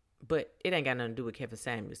 but it ain't got nothing to do with Kevin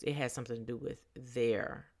Samuels. It has something to do with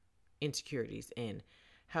their insecurities and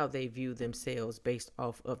how they view themselves based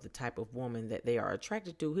off of the type of woman that they are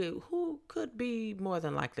attracted to, who could be more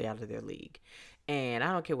than likely out of their league. And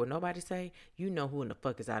I don't care what nobody say, you know who in the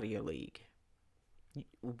fuck is out of your league.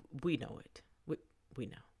 We know it. We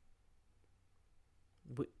know.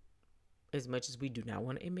 As much as we do not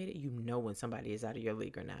want to admit it, you know when somebody is out of your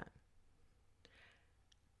league or not.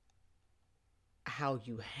 How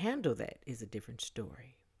you handle that is a different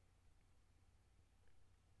story.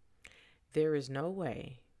 There is no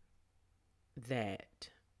way that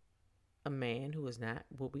a man who is not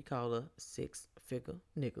what we call a six-figure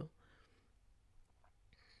nigga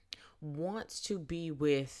wants to be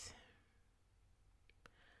with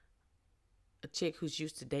a chick who's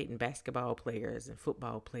used to dating basketball players and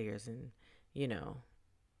football players and,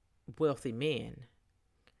 wealthy men.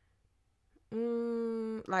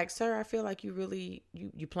 Like, sir, I feel like you really,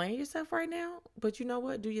 you playing yourself right now, but you know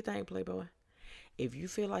what? Do your thing, playboy. If you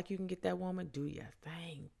feel like you can get that woman, do your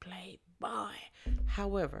thing, playboy.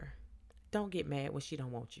 However, don't get mad when she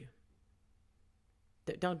don't want you.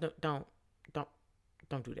 Don't do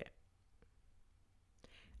that.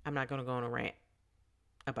 I'm not gonna go on a rant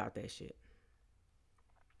about that shit.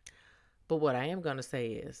 But what I am gonna say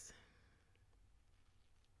is,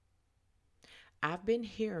 I've been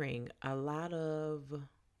hearing a lot of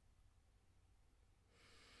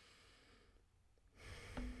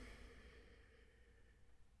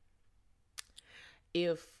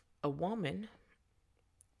if a woman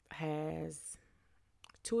has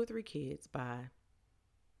 2 or 3 kids by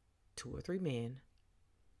 2 or 3 men,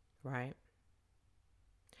 right?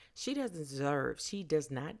 She does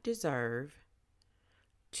not deserve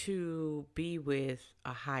to be with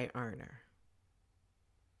a high earner.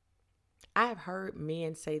 I've heard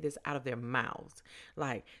men say this out of their mouths.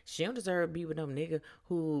 Like, she don't deserve to be with no nigga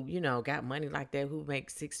who, got money like that, who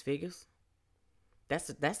makes six figures.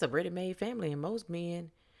 That's a ready-made family, and most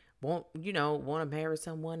men want to marry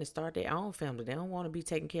someone and start their own family. They don't want to be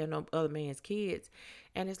taking care of no other man's kids.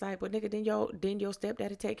 And it's like, but nigga, didn't your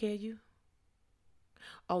stepdaddy take care of you?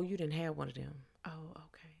 Oh, you didn't have one of them. Oh,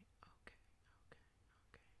 okay, okay,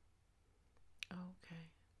 okay,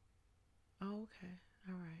 okay, okay.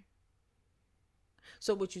 All right.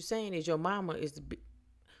 So what you're saying is your mama is the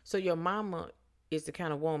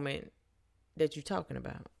kind of woman that you're talking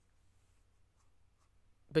about,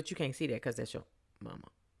 but you can't see that because that's your mama.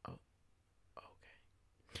 Oh, okay.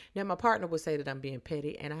 Now my partner would say that I'm being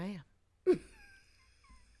petty, and I am,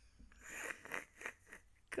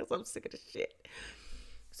 because I'm sick of the shit.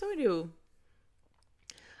 So we do.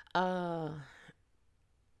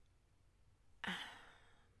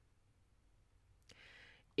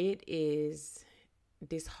 It is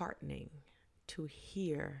disheartening to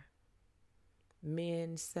hear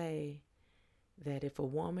men say that if a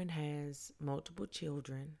woman has multiple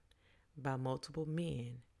children by multiple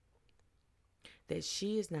men, that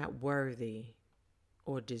she is not worthy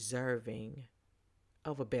or deserving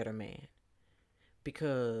of a better man,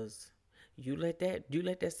 because you let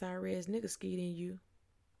that sorry ass nigga skeet in you,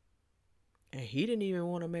 and he didn't even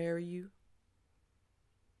want to marry you.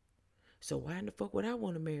 So why in the fuck would I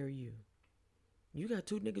want to marry you? You got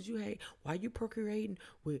two niggas you hate. Why you procreating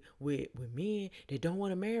with men that don't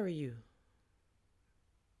want to marry you?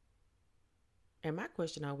 And my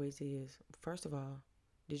question always is, first of all,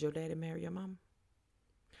 did your daddy marry your mama?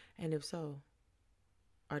 And if so,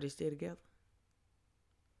 are they still together?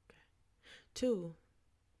 Okay. Two,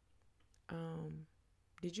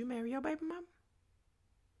 did you marry your baby mama?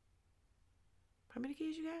 How many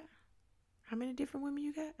kids you got? How many different women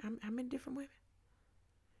you got? How many different women?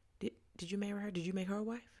 Did you marry her? Did you make her a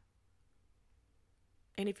wife?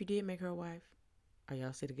 And if you did make her a wife, are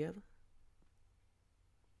y'all still together?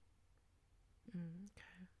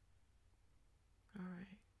 Okay. All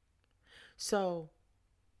right. So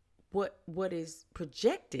what is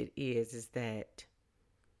projected is that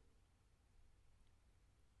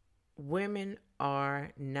women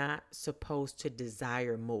are not supposed to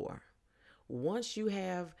desire more. Once you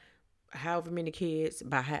have however many kids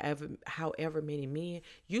by however many men,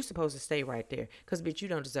 you supposed to stay right there, because bitch, you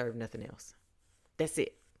don't deserve nothing else. That's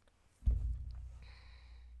it.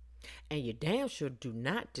 And you damn sure do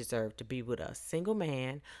not deserve to be with a single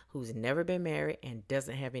man who's never been married and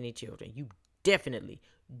doesn't have any children. You definitely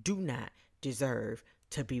do not deserve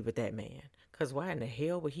to be with that man, because why in the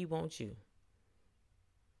hell would he want you?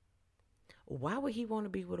 Why would he want to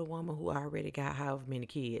be with a woman who already got however many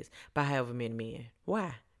kids by however many men?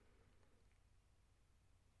 Why?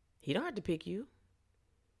 He don't have to pick you.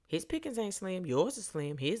 His pickings ain't slim. Yours is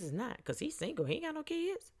slim. His is not, because he's single. He ain't got no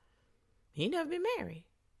kids. He never been married.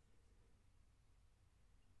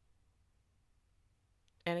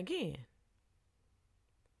 And again,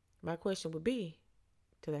 my question would be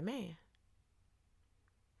to that man.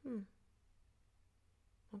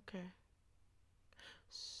 Okay.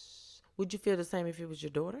 Would you feel the same if it was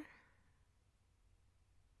your daughter?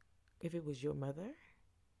 If it was your mother?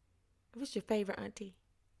 If it was your favorite auntie?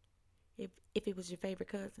 If it was your favorite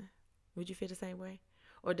cousin? Would you feel the same way?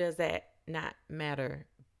 Or does that not matter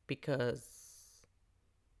because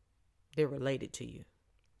they're related to you?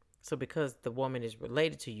 So because the woman is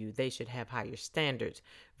related to you, they should have higher standards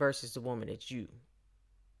versus the woman that you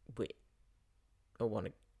with or want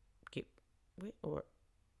to get with, or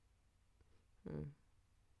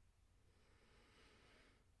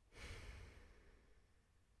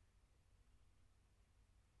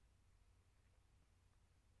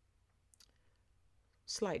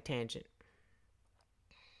Slight tangent.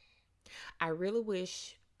 I really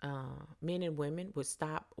wish men and women would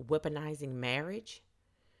stop weaponizing marriage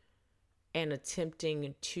and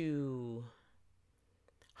attempting to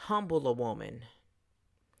humble a woman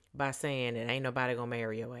by saying that ain't nobody gonna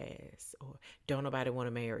marry your ass, or don't nobody want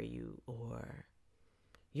to marry you, or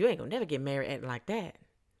you ain't gonna never get married, acting like that.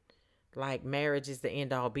 Like marriage is the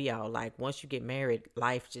end all be all. Like once you get married,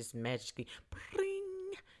 life just magically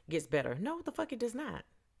gets better. No, the fuck it does not.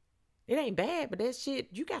 It ain't bad, but that shit,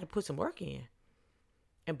 you got to put some work in.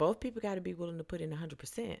 And both people got to be willing to put in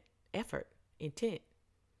 100% effort, intent,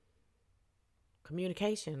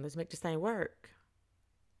 communication. Let's make this thing work.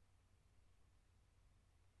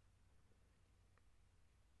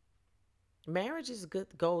 Marriage is a good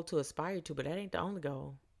goal to aspire to, but that ain't the only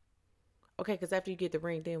goal. Okay, because after you get the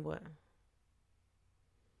ring, then what?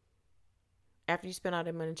 After you spend all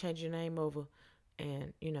that money, change your name over,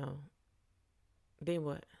 and, then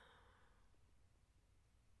what?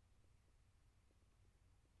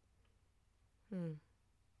 Hmm.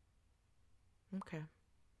 Okay.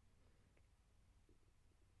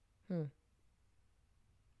 Hmm.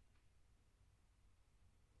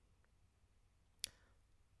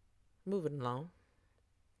 Moving along.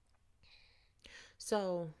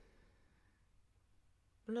 So,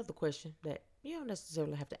 another question that you don't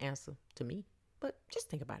necessarily have to answer to me, but just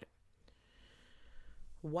think about it.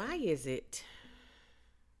 Why is it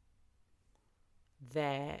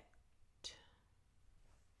that,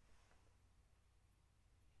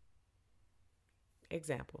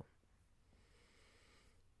 example,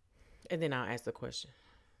 and then I'll ask the question.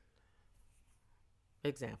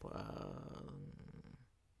 Example,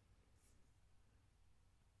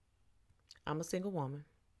 I'm a single woman,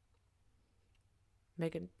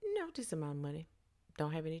 making decent amount of money,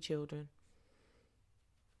 don't have any children.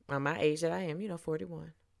 I'm my age that I am,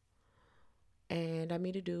 41. And I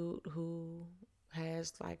meet a dude who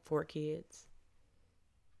has like 4 kids.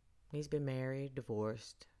 He's been married,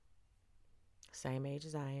 divorced, same age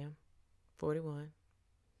as I am, 41.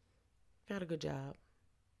 Got a good job.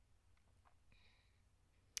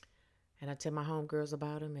 And I tell my homegirls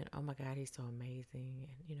about him, and oh my God, he's so amazing.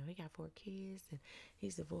 And, he got 4 kids, and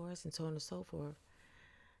he's divorced, and so on and so forth.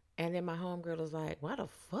 And then my homegirl was like, why the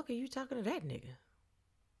fuck are you talking to that nigga?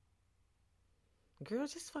 Girl,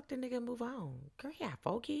 just fuck that nigga and move on. Girl, he got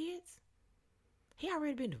 4 kids. He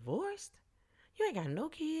already been divorced. You ain't got no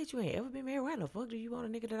kids. You ain't ever been married. Why the fuck do you want a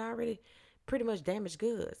nigga that already pretty much damaged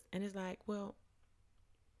goods? And it's like, well,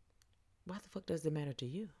 why the fuck does it matter to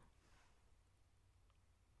you?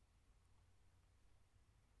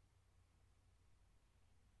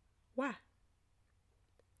 Why?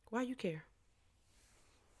 Why you care?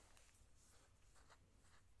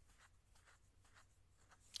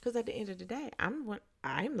 Because at the end of the day,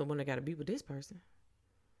 I am the one that got to be with this person.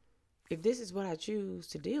 If this is what I choose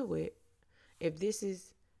to deal with, if this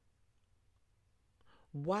is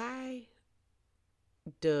why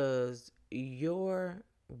does your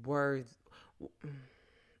worth,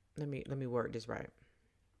 let me word this right.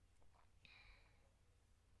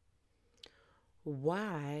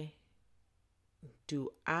 Why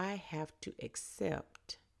do I have to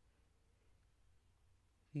accept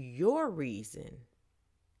your reason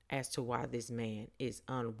as to why this man is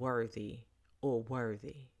unworthy or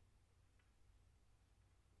worthy?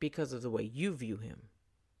 Because of the way you view him.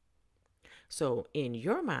 So in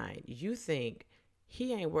your mind, you think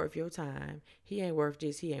he ain't worth your time, he ain't worth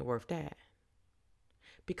this, he ain't worth that.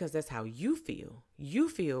 Because that's how you feel. You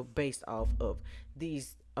feel based off of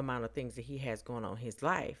these amount of things that he has going on in his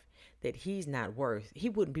life that he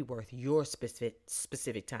wouldn't be worth your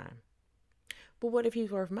specific time. But what if he's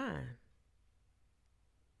worth mine?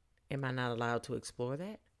 Am I not allowed to explore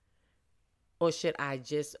that? Or should I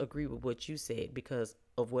just agree with what you said because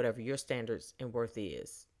of whatever your standards and worth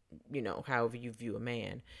is? However you view a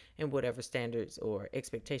man and whatever standards or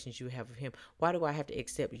expectations you have of him. Why do I have to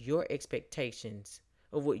accept your expectations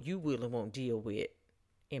of what you will and won't deal with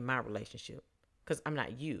in my relationship? Because I'm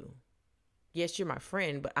not you. Yes, you're my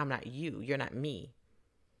friend, but I'm not you. You're not me.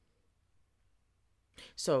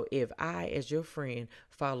 So if I, as your friend,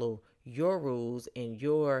 follow your rules and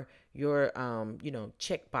your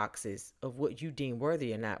check boxes of what you deem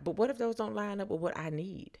worthy or not, but what if those don't line up with what I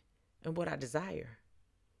need and what I desire?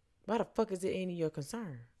 Why the fuck is it any of your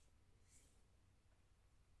concern?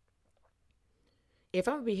 If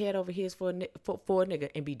I'm gonna be head over heels for a nigga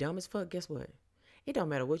and be dumb as fuck, guess what? It don't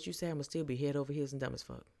matter what you say, I'm gonna still be head over heels and dumb as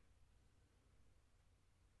fuck.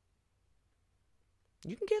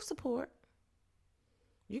 You can give support.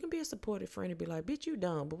 You can be a supportive friend and be like, bitch, you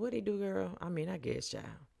dumb. But what they do, girl? I mean, I guess, child.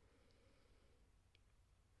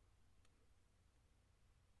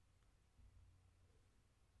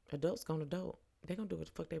 Adults gonna adult. They gonna do what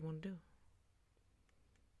the fuck they want to do.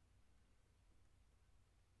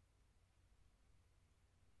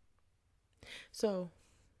 So,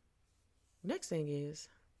 next thing is,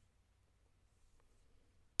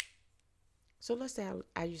 so let's say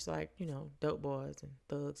I used to like, dope boys and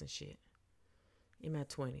thugs and shit in my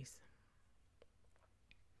 20s.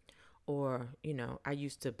 Or, I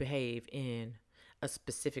used to behave in a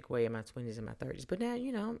specific way in my 20s and my 30s. But now,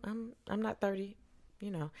 I'm not 30.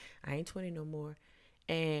 I ain't 20 no more.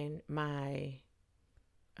 And my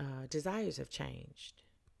desires have changed.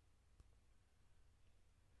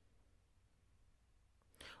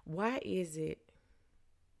 Why is it?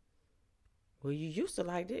 Well, you used to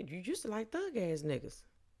like that. You used to like thug ass niggas.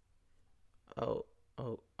 Oh,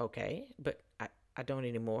 okay. But I don't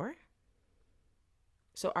anymore.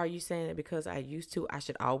 So are you saying that because I used to, I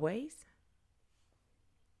should always?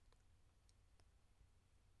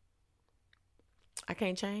 I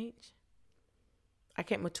can't change. I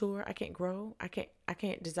can't mature. I can't grow. I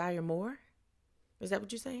can't desire more. Is that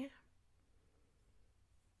what you're saying?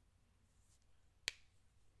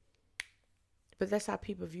 But that's how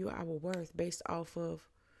people view our worth based off of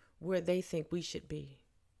where they think we should be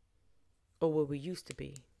or where we used to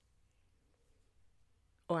be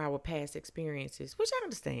or our past experiences, which I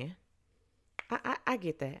understand. I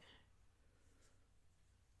get that.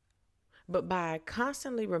 But by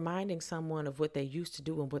constantly reminding someone of what they used to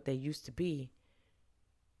do and what they used to be,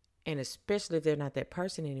 and especially if they're not that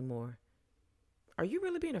person anymore, are you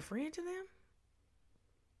really being a friend to them?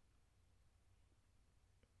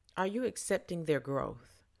 Are you accepting their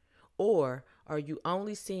growth? Or are you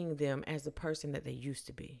only seeing them as the person that they used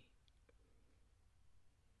to be?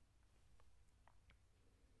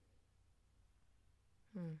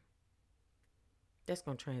 Hmm. That's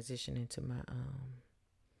going to transition into my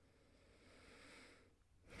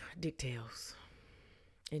details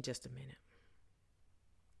in just a minute.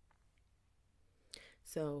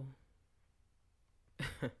 So,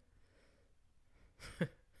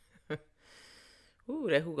 ooh,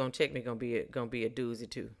 that who gonna check me gonna be a doozy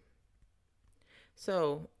too.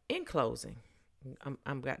 So, in closing,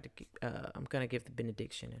 I'm gonna give the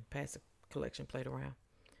benediction and pass the collection plate around.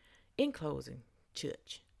 In closing,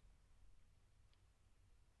 church,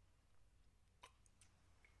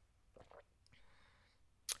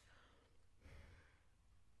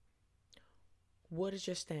 what is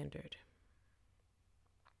your standard?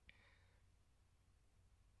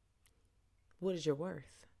 What is your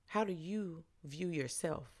worth? How do you view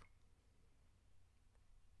yourself?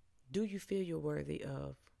 Do you feel you're worthy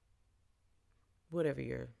of whatever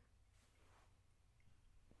your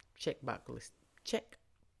checkbox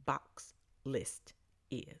list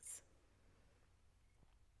is?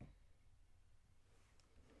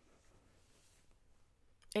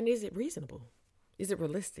 And is it reasonable? Is it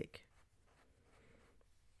realistic?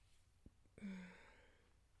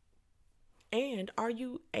 And are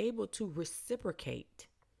you able to reciprocate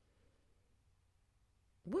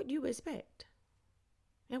what you expect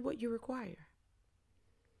and what you require?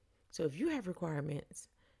 So if you have requirements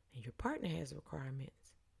and your partner has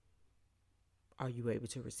requirements, are you able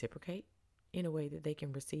to reciprocate in a way that they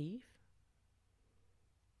can receive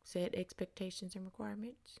said expectations and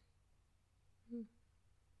requirements?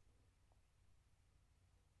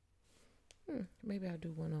 Maybe I'll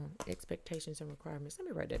do one on expectations and requirements. Let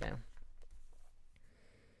me write that down.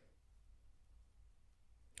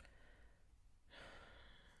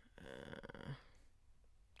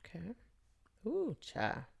 Okay. Ooh,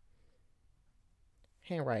 child.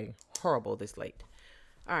 Handwriting horrible this late.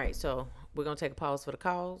 All right, so we're gonna take a pause for the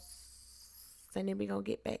calls, and then we're gonna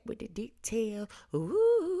get back with the detail.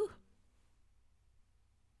 Ooh.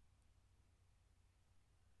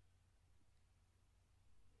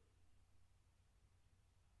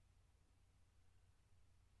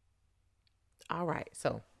 All right,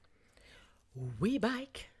 so we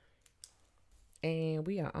bike, and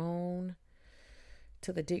we are on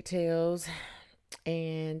to the details.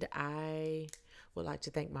 And I would like to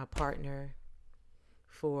thank my partner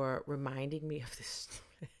for reminding me of this.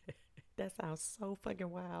 That sounds so fucking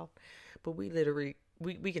wild, but we literally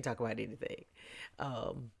we can talk about anything.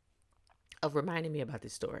 Of reminding me about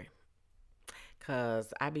this story,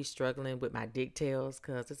 cause I be struggling with my details,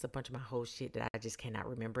 cause it's a bunch of my whole shit that I just cannot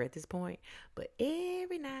remember at this point. But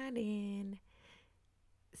every now and then,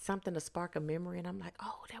 something to spark a memory, and I'm like,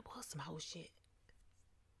 oh, that was some whole shit.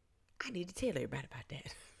 I need to tell everybody about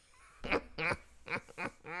that.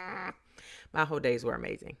 My whole days were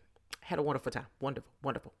amazing. Had a wonderful time. Wonderful,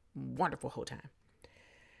 wonderful, wonderful whole time.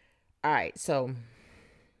 All right, so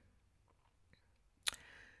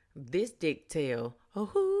this dick tale.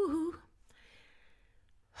 Oh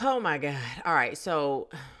my God. All right, so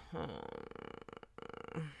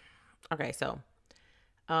okay, so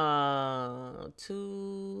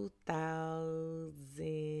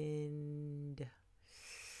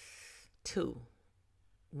 2002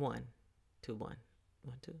 1 2 1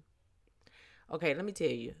 1 2. Okay, let me tell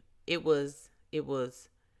you. It was was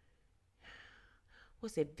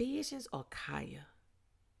it Visions or Kaya?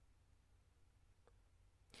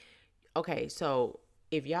 Okay, so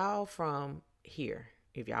if y'all from here,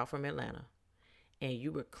 if y'all from Atlanta, and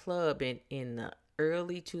you were clubbing in the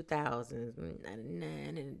early 2000s,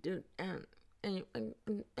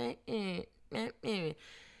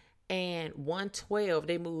 and 112,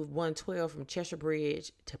 they moved 112 from Cheshire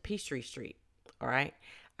Bridge to Peachtree Street. All right.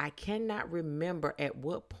 I cannot remember at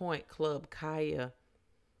what point Club Kaya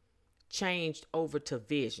changed over to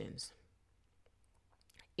Visions.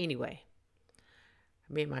 Anyway,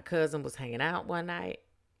 me and my cousin was hanging out one night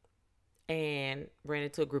and ran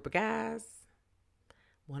into a group of guys.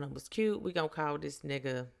 One of them was cute. We gonna call this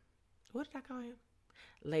nigga, what did I call him?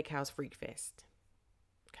 Lake House Freak Fest.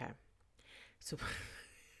 Okay. So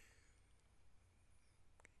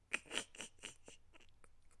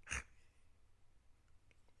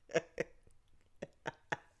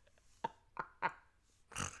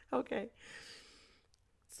okay.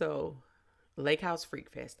 So Lake House Freak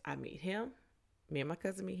Fest. I meet him. Me and my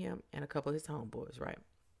cousin meet him and a couple of his homeboys, right?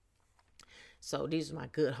 So these are my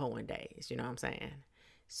good hoeing days, you know what I'm saying?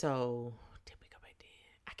 So did we go back then?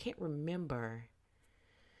 I can't remember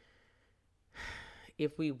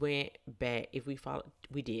if we went back, if we followed,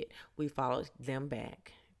 we did. We followed them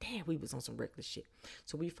back. Damn, we was on some reckless shit.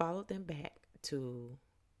 So we followed them back to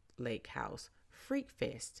Lake House Freak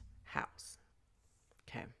Fest house.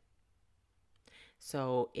 Okay.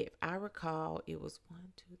 So if I recall, it was 1,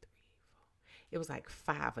 2, 3, 4. It was like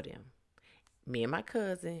 5 of them. Me and my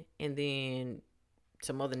cousin, and then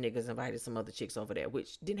some other niggas invited some other chicks over there,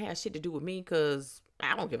 which didn't have shit to do with me because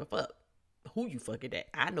I don't give a fuck who you fucking at.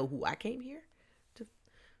 I know who I came here to.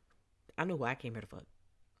 I know who I came here to fuck.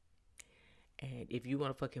 And if you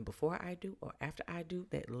want to fuck him before I do or after I do,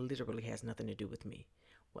 that literally has nothing to do with me.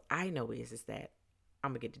 What I know is that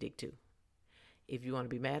I'm going to get the dick too. If you want to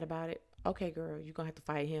be mad about it, okay, girl, you're going to have to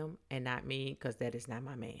fight him and not me because that is not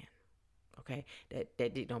my man. Okay? That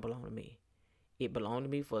dick don't belong to me. It belonged to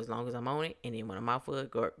me for as long as I'm on it. And then when I'm off of it,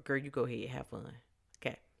 girl, you go ahead, have fun.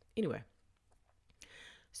 Okay? Anyway.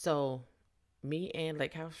 So, me and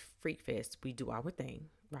Lake House Freak Fest, we do our thing,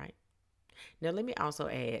 right? Now, let me also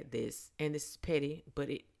add this, and this is petty, but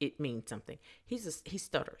it means something. He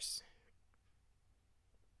stutters.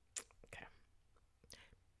 Okay.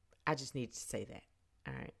 I just need to say that.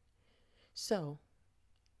 All right. So,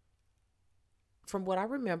 from what I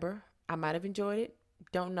remember, I might have enjoyed it.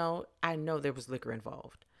 Don't know. I know there was liquor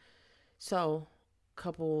involved. So, a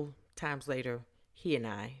couple times later, he and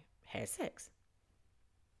I had sex.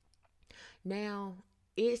 Now,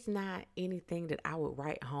 it's not anything that I would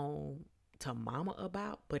write home to mama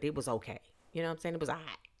about, but it was okay. You know what I'm saying? It was all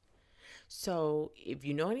right. So, if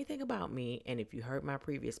you know anything about me, and if you heard my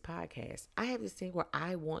previous podcast, I have this thing where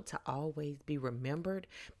I want to always be remembered,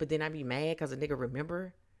 but then I be mad because a nigga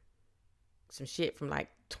remember some shit from like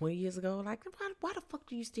 20 years ago. Like, why the fuck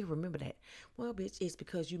do you still remember that? Well, bitch, it's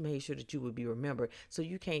because you made sure that you would be remembered. So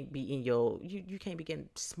you can't be in you can't be getting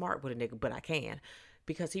smart with a nigga, but I can.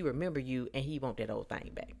 Because he remember you and he want that old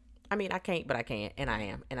thing back. I mean, I can't, but I can, and I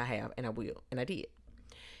am, and I have, and I will, and I did.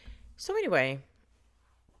 So anyway,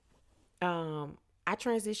 I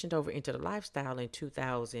transitioned over into the lifestyle in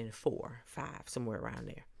 2004, 5, somewhere around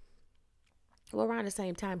there. Well, around the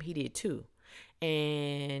same time he did too.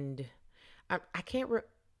 And I can't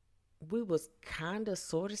we was kind of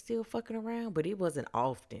sort of still fucking around, but it wasn't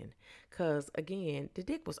often. Because, again, the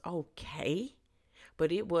dick was okay,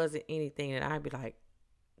 but it wasn't anything that I'd be like,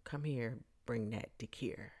 come here, bring that dick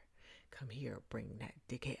here. Come here, bring that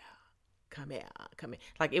dick here. Come here, come here.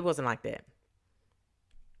 Like, it wasn't like that.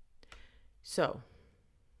 So,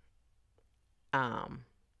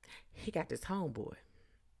 he got this homeboy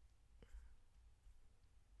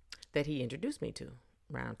that he introduced me to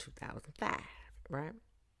around 2005, right?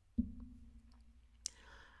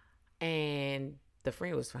 And the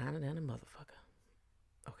friend was finer than a motherfucker.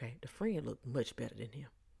 Okay, the friend looked much better than him.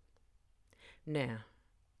 Now,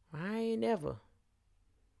 I ain't never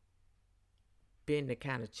been the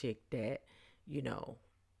kind of chick that, you know,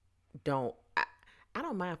 I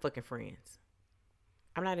don't mind fucking friends.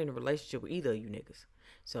 I'm not in a relationship with either of you niggas.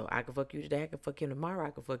 So I can fuck you today, I can fuck him tomorrow,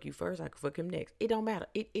 I can fuck you first, I can fuck him next. It don't matter.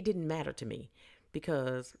 It didn't matter to me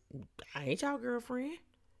because I ain't y'all girlfriend.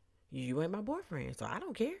 You ain't my boyfriend. So I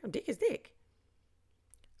don't care. Dick is dick.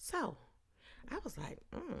 So I was like,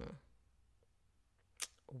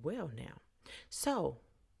 well now. So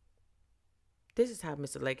this is how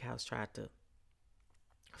Mr. Lakehouse tried to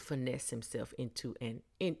finesse himself into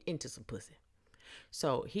some pussy.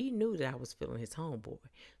 So he knew that I was feeling his homeboy.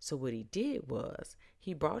 So what he did was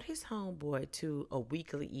he brought his homeboy to a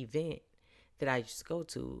weekly event that I used to go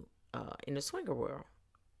to in the swinger world.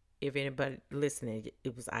 If anybody listening,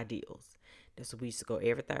 it was Ideals. That's what we used to go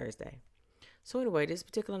every Thursday. So anyway, this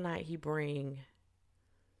particular night he bring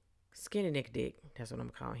Skinny Nigga Dick, that's what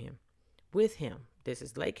I'm calling him, with him. This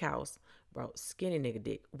is Lake House, brought Skinny Nigga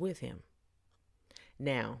Dick with him.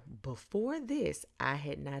 Now, before this, I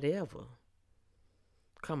had not ever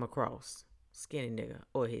come across Skinny Nigga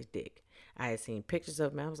or his dick. I had seen pictures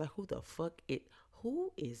of him. I was like,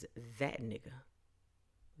 who is that nigga?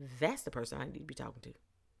 That's the person I need to be talking to.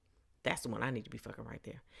 That's the one I need to be fucking right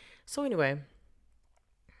there. So anyway,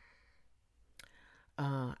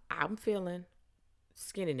 I'm feeling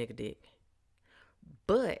Skinny Nigga Dick.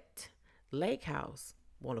 But Lake House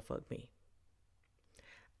want to fuck me.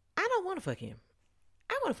 I don't want to fuck him.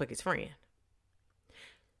 I want to fuck his friend.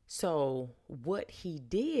 So what he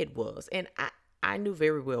did was, and I knew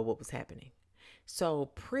very well what was happening. So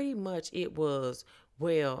pretty much it was,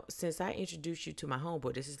 well, since I introduced you to my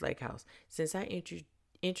homeboy, this is Lake House. Since I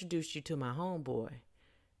introduced you to my homeboy,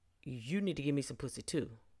 you need to give me some pussy too.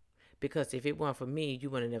 Because if it weren't for me, you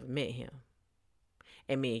would have never met him.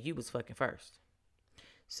 And me and you was fucking first.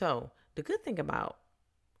 So the good thing about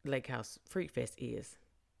Lake House Freak Fest is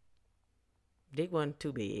Dick wasn't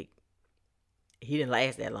too big. He didn't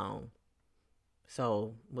last that long.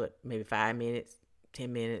 So what, maybe 5 minutes,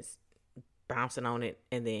 10 minutes, bouncing on it,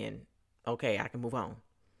 and then okay, I can move on.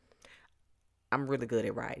 I'm really good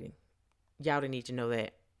at writing. Y'all didn't need to know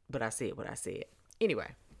that, but I said what I said. Anyway,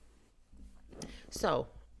 so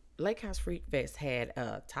Lake House Freak Fest had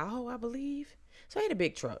a Tahoe, I believe. So he had a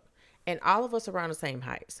big truck, and all of us around the same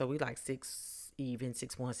height. So we like 6'1",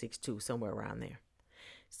 6'2", somewhere around there.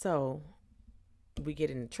 So we get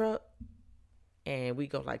in the truck and we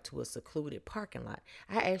go like to a secluded parking lot.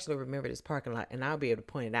 I actually remember this parking lot, and I'll be able to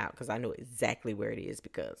point it out because I know exactly where it is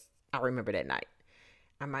because I remember that night.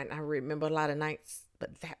 I might not remember a lot of nights,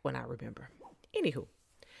 but that one I remember. Anywho,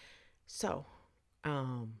 so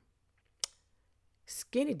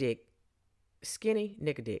skinny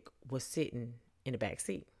nigga dick was sitting in the back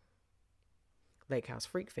seat. Lake House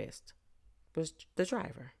Freak Fest was the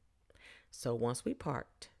driver. So once we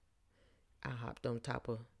parked, I hopped on top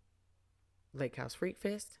of Lake House Freak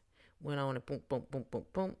Fest, went on and boom, boom, boom, boom,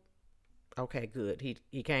 boom. Okay, good.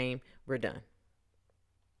 He came. We're done.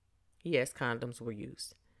 Yes, condoms were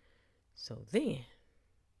used. So then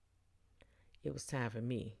it was time for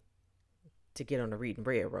me to get on the Reading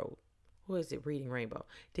Railroad. Or is it Reading Rainbow?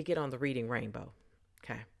 To get on the Reading Rainbow.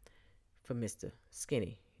 Okay. For Mr.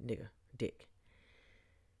 Skinny Nigga Dick.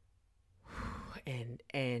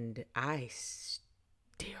 And I still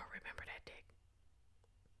remember that dick.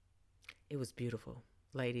 It was beautiful.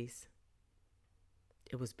 Ladies,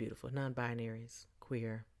 it was beautiful. Non-binaries,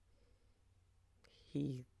 queer,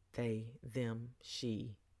 he, they, them,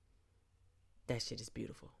 she. That shit is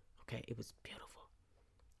beautiful. Okay, it was beautiful.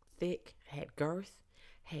 Thick, had girth,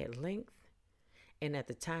 had length. And at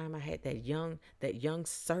the time I had that young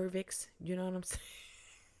cervix, you know what I'm saying?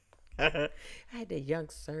 I had that young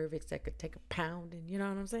cervix that could take a pounding, you know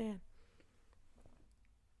what I'm saying?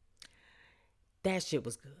 That shit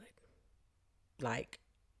was good. Like,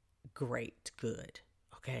 great good.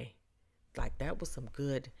 Okay? Like, that was some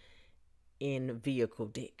good in vehicle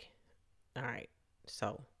dick. All right.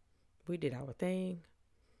 So, we did our thing.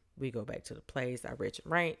 We go back to the place, our rich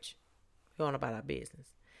and ranch. Going about our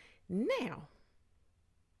business. Now,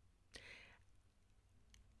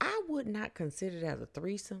 I would not consider that a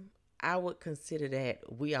threesome. I would consider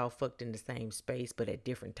that we all fucked in the same space, but at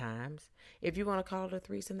different times. If you want to call it a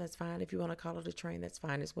threesome, that's fine. If you want to call it a train, that's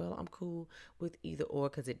fine as well. I'm cool with either or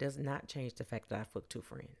because it does not change the fact that I fucked two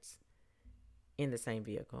friends in the same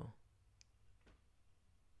vehicle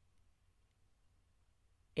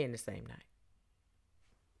in the same night.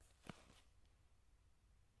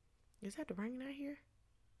 Is that the rain out here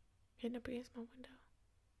hitting up against my window?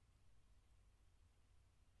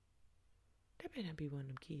 That better not be one of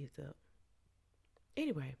them kids up.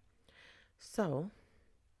 Anyway, so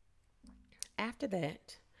after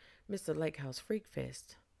that, Mr. Lake House Freak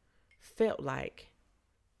Fest felt like,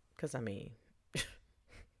 because I mean, that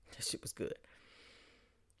shit was good,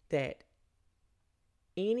 that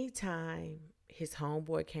anytime his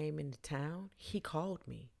homeboy came into town, he called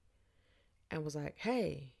me and was like,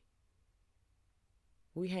 hey,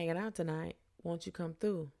 we hanging out tonight. Won't you come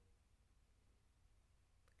through?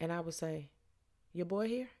 And I would say, your boy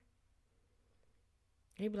here?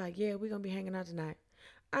 He'd be like, yeah, we're going to be hanging out tonight.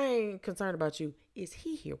 I ain't concerned about you. Is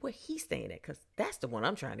he here? Where he staying at? Because that's the one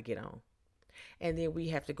I'm trying to get on. And then we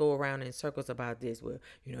have to go around in circles about this. Well,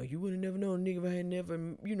 you would have never known a nigga if I had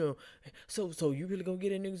never, So you really going to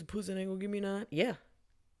get that nigga's pussy and ain't going to give me none? Yeah.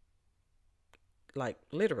 Like,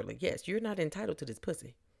 literally, yes. You're not entitled to this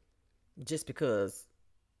pussy. Just because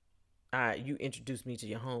you introduced me to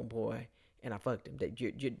your homeboy and I fucked him. That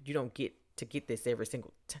you don't get to get this every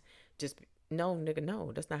single time. Just no, nigga,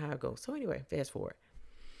 no. That's not how it goes. So anyway, fast forward.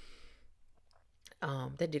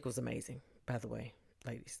 That dick was amazing, by the way,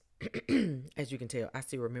 ladies. As you can tell, I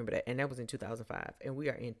still remember that, and that was in 2005, and we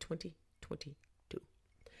are in 2022.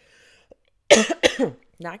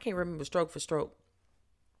 Now I can't remember stroke for stroke,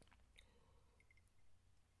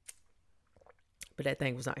 but that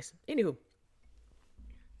thing was nice. Anywho.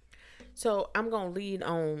 So I'm going to lead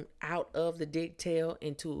on out of the dick tale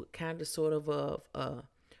into kind of sort of a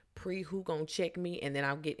pre who gonna check me, and then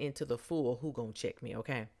I'll get into the full who gonna check me,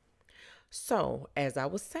 okay? So, as I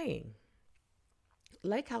was saying,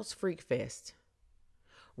 Lake House Freak Fest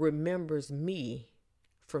remembers me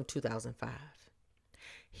from 2005.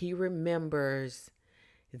 He remembers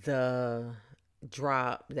the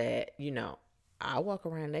drop that, I walk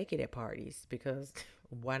around naked at parties because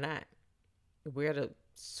why not? We're at a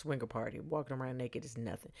swinger party. Walking around naked is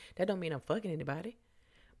nothing. That don't mean I'm fucking anybody,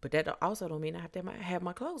 but that also don't mean I have to have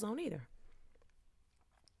my clothes on either.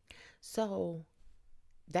 So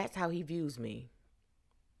that's how he views me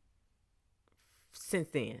since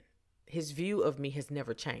then. His view of me has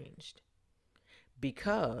never changed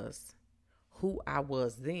because who I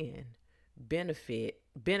was then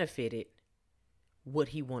benefited what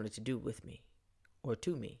he wanted to do with me or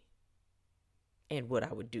to me and what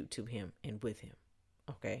I would do to him and with him.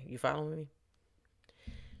 Okay, you following me?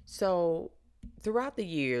 So throughout the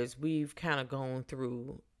years, we've kind of gone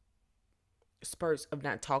through spurts of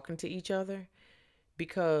not talking to each other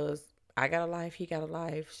because I got a life, he got a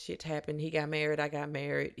life. Shit happened. He got married, I got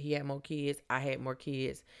married. He had more kids, I had more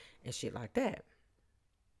kids, and shit like that.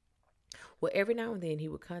 Well, every now and then he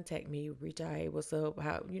would contact me, reach out, hey, what's up?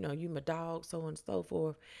 How, you my dog, so on and so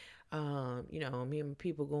forth. Me and my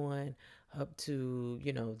people going up to,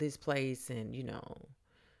 this place, and,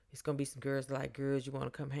 it's going to be some girls like girls. You want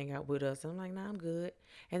to come hang out with us? I'm like, nah, I'm good.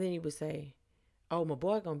 And then he would say, oh, my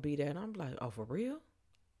boy going to be there. And I'm like, oh, for real?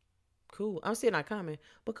 Cool. I'm still not coming,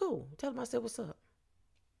 but cool. Tell him I said, what's up?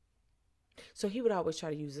 So he would always try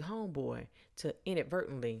to use his homeboy to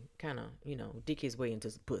inadvertently kind of, dick his way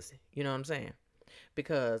into some pussy. You know what I'm saying?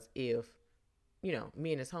 Because if,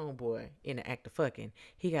 me and his homeboy in the act of fucking,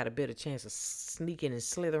 he got a better chance of sneaking and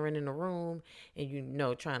slithering in the room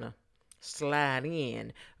and, trying to slide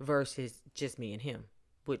in versus just me and him,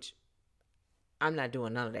 which I'm not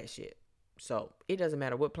doing none of that shit. So it doesn't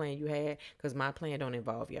matter what plan you had because my plan don't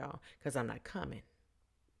involve y'all because I'm not coming.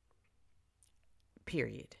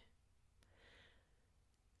 Period.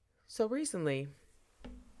 So recently,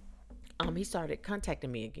 he started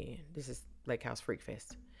contacting me again. This is Lake House Freak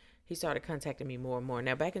Fest. He started contacting me more and more.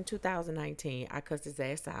 Now, back in 2019, I cussed his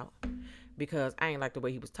ass out because I ain't like the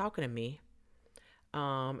way he was talking to me.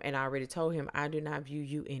 And I already told him I do not view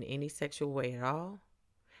you in any sexual way at all.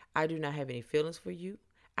 I do not have any feelings for you.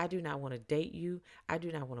 I do not want to date you. I do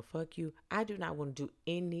not want to fuck you. I do not want to do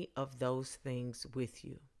any of those things with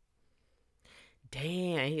you.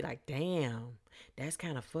 Damn, he like, damn, that's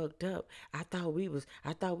kind of fucked up. I thought we was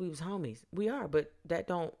homies. We are, but that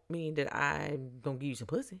don't mean that I'm gonna give you some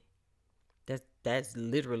pussy. That's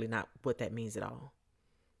literally not what that means at all.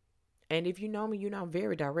 And if you know me, I'm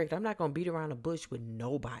very direct. I'm not gonna beat around the bush with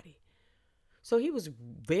nobody. So he was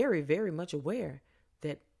very, very much aware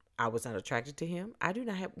that I was not attracted to him. I do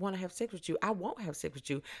not want to have sex with you. I won't have sex with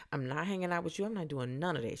you. I'm not hanging out with you. I'm not doing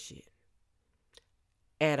none of that shit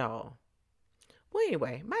at all. Well,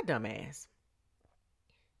 anyway, my dumb ass.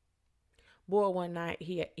 Boy, one night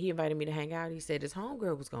he invited me to hang out. He said his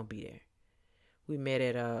homegirl was gonna be there. We met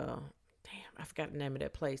at I forgot the name of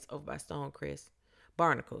that place over by Stonecrest.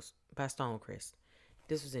 Barnacles by Stonecrest.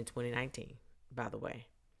 This was in 2019, by the way.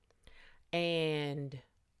 And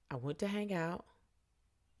I went to hang out.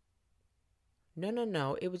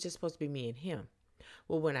 No. It was just supposed to be me and him.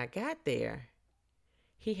 Well, when I got there,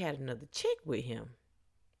 he had another chick with him.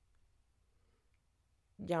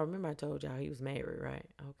 Y'all remember I told y'all he was married, right?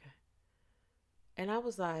 Okay. And I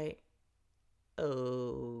was like,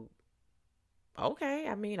 oh, okay.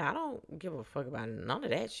 I mean, I don't give a fuck about none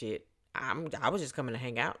of that shit. I was just coming to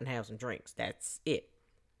hang out and have some drinks. That's it.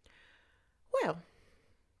 Well,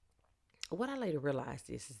 what I later realized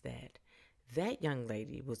is that young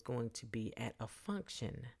lady was going to be at a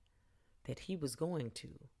function that he was going to.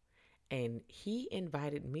 And he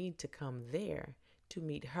invited me to come there to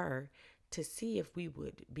meet her to see if we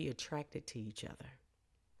would be attracted to each other.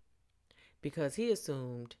 Because he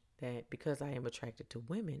assumed that because I am attracted to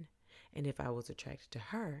women, and if I was attracted to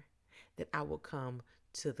her, that I would come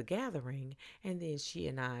to the gathering and then she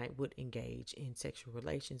and I would engage in sexual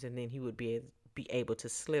relations and then he would be able to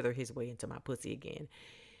slither his way into my pussy again.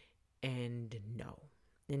 And no,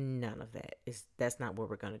 none of that. That's not what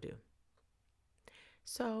we're going to do.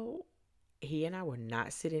 So he and I were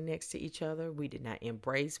not sitting next to each other. We did not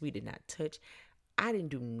embrace. We did not touch. I didn't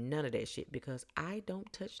do none of that shit because I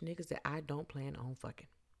don't touch niggas that I don't plan on fucking.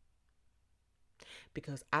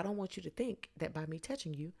 Because I don't want you to think that by me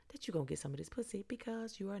touching you that you're going to get some of this pussy,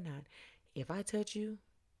 because you are not. If I touch you,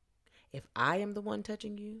 if I am the one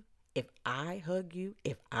touching you, if I hug you,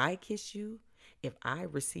 if I kiss you, if I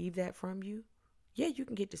receive that from you, yeah, you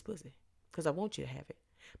can get this pussy because I want you to have it.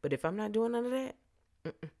 But if I'm not doing none of that,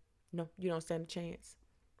 No, you don't stand a chance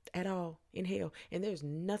at all in hell. And there's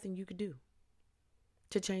nothing you could do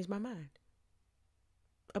to change my mind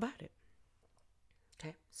about it.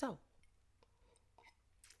 Okay, so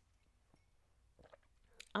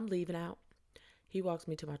I'm leaving out. He walks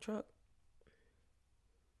me to my truck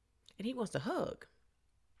and he wants to hug.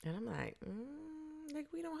 And I'm like, like,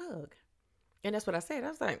 we don't hug. And that's what I said. I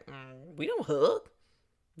was like, we don't hug.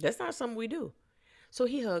 That's not something we do. So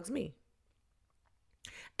he hugs me.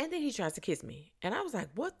 And then he tries to kiss me. And I was like,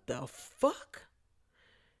 what the fuck?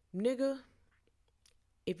 Nigga,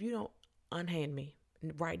 if you don't unhand me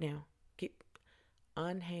right now,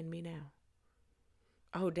 unhand me now.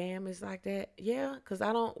 Oh, damn, it's like that? Yeah, because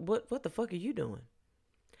I don't, what the fuck are you doing?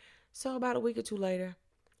 So about a week or two later,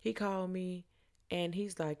 he called me and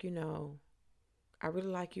he's like, I really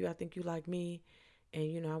like you. I think you like me.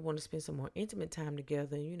 And, I want to spend some more intimate time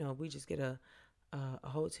together. And, we just get a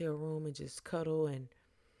hotel room and just cuddle. And,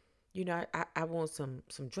 I want some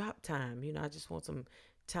drop time. I just want some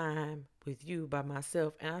time with you by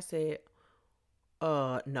myself. And I said,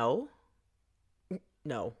 no,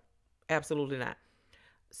 absolutely not.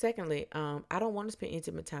 Secondly, I don't want to spend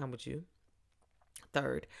intimate time with you.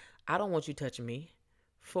 Third, I don't want you touching me.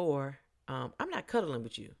 Four, I'm not cuddling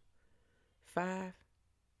with you. Five,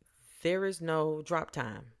 there is no drop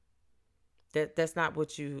time. That's not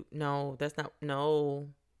what you, no, that's not, no.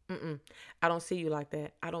 I don't see you like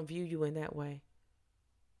that. I don't view you in that way.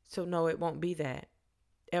 So no, it won't be that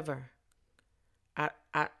ever. I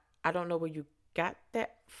I I don't know where you got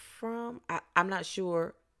that from. I'm not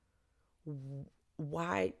sure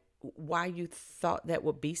why you thought that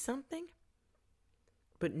would be something,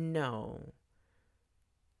 but no.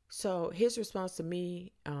 So his response to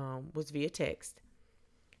me was via text,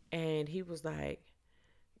 and he was like,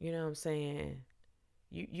 you know what I'm saying?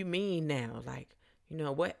 You mean now, like,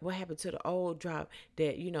 what happened to the old drop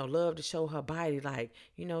that, love to show her body, like,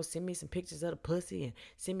 send me some pictures of the pussy and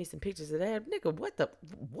send me some pictures of that. Nigga,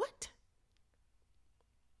 what?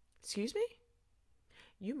 Excuse me?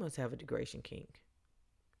 You must have a degradation kink.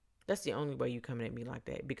 That's the only way you coming at me like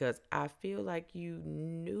that, because I feel like you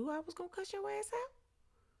knew I was going to cuss your ass out.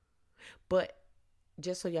 But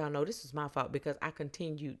just so y'all know, this was my fault because I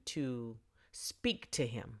continued to speak to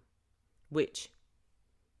him, which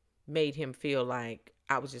made him feel like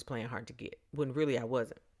I was just playing hard to get when really I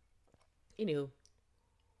wasn't. Anywho,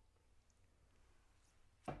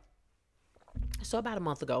 so about a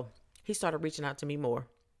month ago, he started reaching out to me more.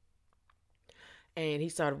 And he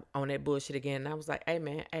started on that bullshit again. And I was like, hey,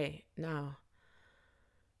 man, no.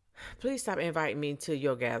 Please stop inviting me to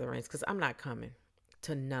your gatherings because I'm not coming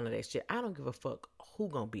to none of that shit. I don't give a fuck who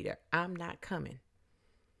gonna be there. I'm not coming.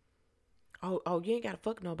 Oh, you ain't gotta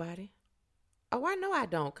fuck nobody. Oh, I know I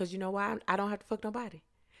don't, because you know why? I don't have to fuck nobody,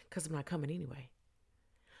 because I'm not coming anyway.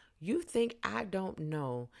 You think I don't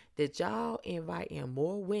know that y'all inviting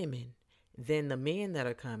more women than the men that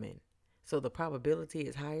are coming? So the probability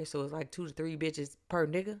is higher. So it's like 2 to 3 bitches per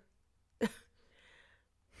nigga.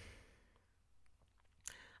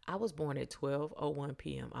 I was born at 12:01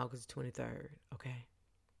 p.m. August 23rd. Okay.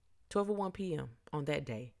 12:01 p.m. on that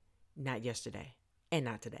day. Not yesterday. And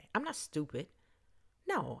not today. I'm not stupid.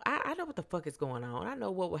 No, I know what the fuck is going on. I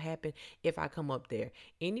know what will happen if I come up there.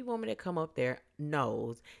 Any woman that come up there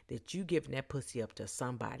knows that you giving that pussy up to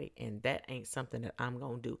somebody, and that ain't something that I'm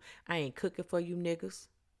going to do. I ain't cooking for you niggas.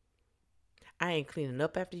 I ain't cleaning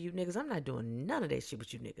up after you niggas. I'm not doing none of that shit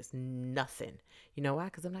with you niggas. Nothing. You know why?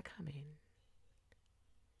 Because I'm not coming.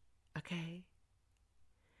 Okay?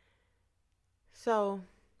 So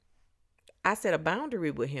I set a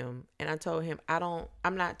boundary with him, and I told him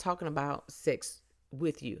I'm not talking about sex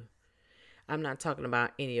with you. I'm not talking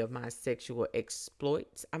about any of my sexual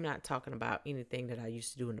exploits. I'm not talking about anything that I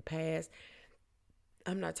used to do in the past.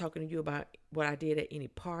 I'm not talking to you about what I did at any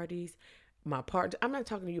parties. My partner, I'm not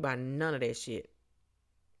talking to you about none of that shit.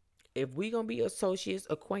 If we gonna be associates,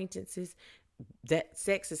 acquaintances, that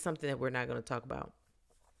sex is something that we're not gonna talk about.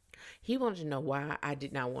 He wanted to know why I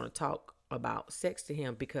did not want to talk about sex to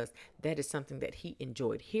him, because that is something that he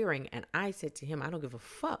enjoyed hearing. And I said to him, I don't give a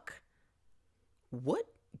fuck what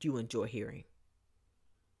you enjoy hearing.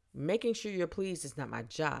 Making sure you're pleased is not my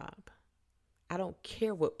job. I don't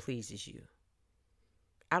care what pleases you.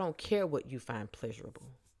 I don't care what you find pleasurable.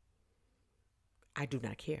 I do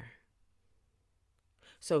not care.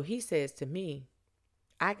 So he says to me,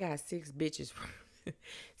 I got 6 bitches,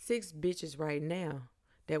 6 bitches right now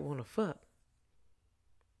that want to fuck.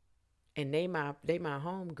 And they my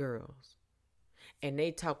home girls. And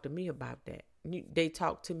they talk to me about that. They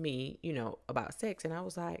talk to me, about sex. And I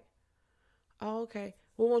was like, oh, okay.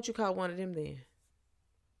 Well, won't you call one of them then?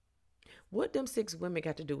 What them 6 women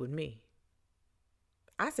got to do with me?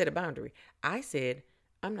 I set a boundary. I said,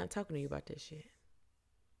 I'm not talking to you about this shit.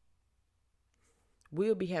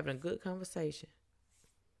 We'll be having a good conversation.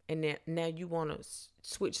 And now you want to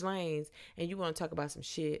switch lanes and you want to talk about some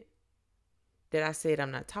shit that I said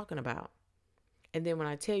I'm not talking about. And then when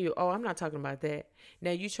I tell you, oh, I'm not talking about that,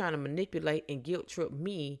 now you trying to manipulate and guilt trip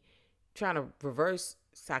me, trying to reverse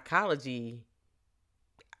psychology.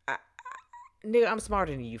 Nigga, I'm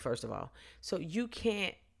smarter than you, first of all. So you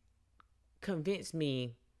can't convince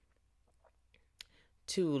me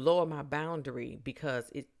to lower my boundary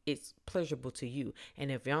because it's pleasurable to you.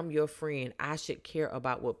 And if I'm your friend, I should care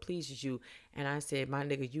about what pleases you. And I said, my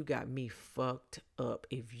nigga, you got me fucked up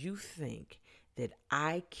if you think that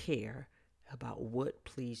I care about what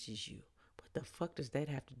pleases you. What the fuck does that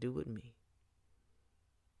have to do with me?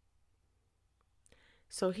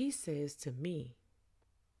 So he says to me,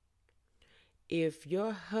 if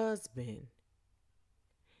your husband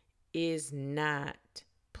is not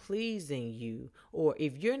pleasing you, or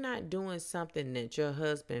if you're not doing something that your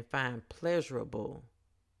husband find pleasurable,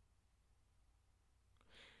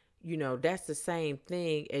 that's the same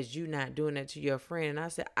thing as you not doing that to your friend. And I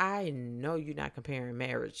said, I know you're not comparing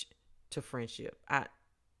marriage to friendship.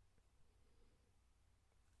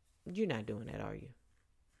 You're not doing that, are you?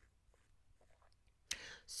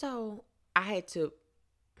 So I had to,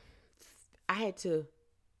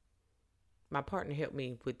 my partner helped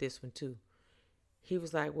me with this one too. He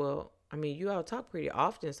was like, well, I mean, you all talk pretty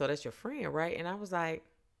often, so that's your friend, right? And I was like,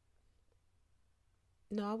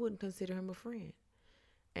 no, I wouldn't consider him a friend.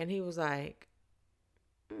 And he was like,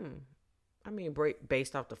 I mean,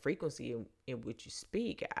 based off the frequency in which you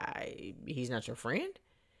speak, he's not your friend.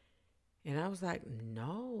 And I was like,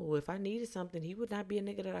 no, if I needed something, he would not be a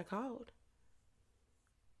nigga that I called.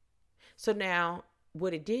 So now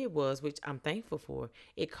what it did was, which I'm thankful for,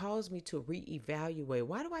 it caused me to reevaluate.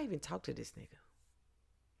 Why do I even talk to this nigga?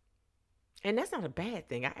 And that's not a bad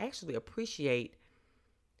thing. I actually appreciate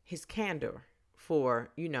his candor for,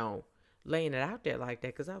 laying it out there like that.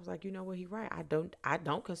 Because I was like, you know what, he's right. I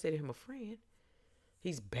don't consider him a friend.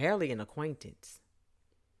 He's barely an acquaintance.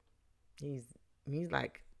 He's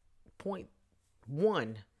like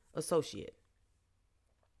 0.1 associate.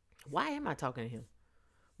 Why am I talking to him?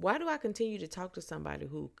 Why do I continue to talk to somebody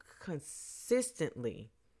who consistently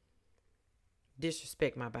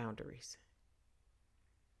disrespect my boundaries?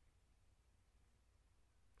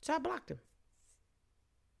 So I blocked him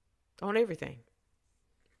on everything.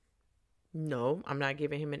 No, I'm not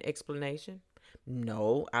giving him an explanation.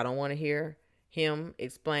 No, I don't want to hear him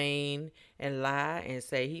explain and lie and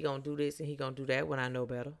say he gonna do this and he gonna do that when I know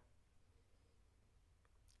better.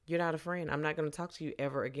 You're not a friend. I'm not gonna talk to you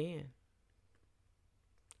ever again.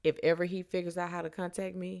 If ever he figures out how to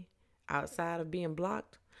contact me outside of being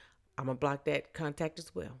blocked, I'm gonna block that contact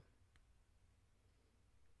as well.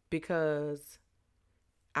 Because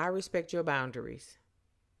I respect your boundaries.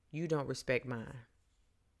 You don't respect mine.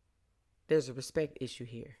 There's a respect issue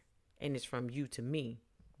here. And it's from you to me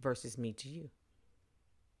versus me to you.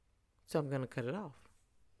 So I'm going to cut it off.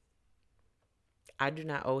 I do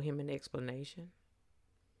not owe him an explanation.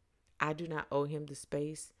 I do not owe him the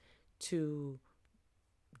space to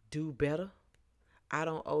do better. I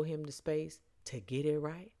don't owe him the space to get it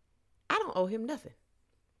right. I don't owe him nothing.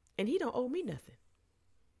 And he don't owe me nothing.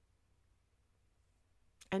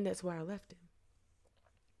 And that's where I left him.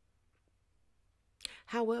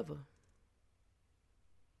 However,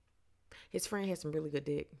 his friend had some really good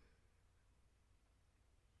dick.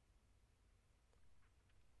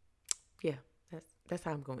 Yeah, that's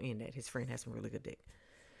how I'm going to end that. His friend has some really good dick.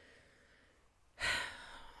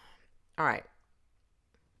 All right.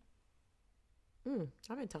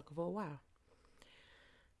 I've been talking for a while.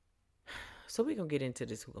 So we're going to get into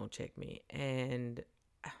this. Who's going to check me? And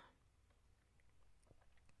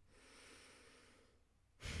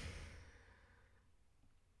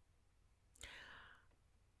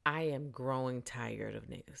I am growing tired of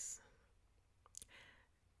niggas.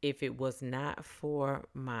 If it was not for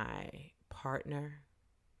my partner,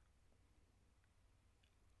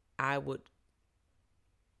 I would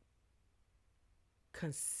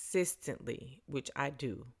consistently, which I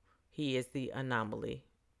do, he is the anomaly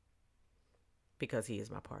because he is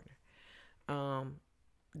my partner.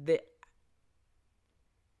 That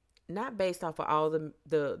not based off of all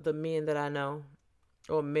the men that I know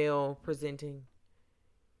or male presenting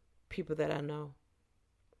people that I know.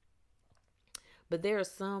 But there are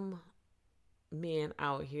some men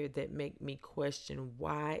out here that make me question,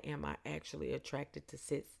 why am I actually attracted to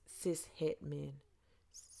cis-het men,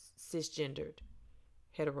 cisgendered,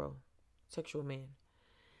 heterosexual men?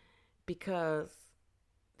 Because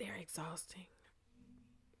they're exhausting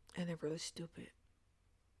and they're really stupid.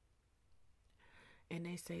 And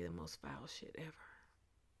they say the most foul shit ever.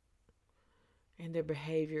 And their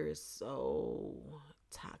behavior is so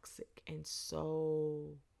toxic and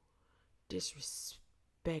so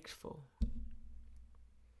disrespectful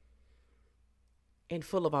and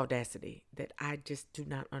full of audacity that I just do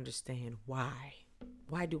not understand why.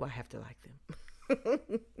 Why do I have to like them?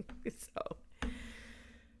 So,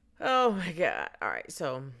 oh my God. All right.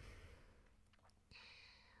 So,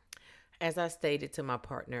 as I stated to my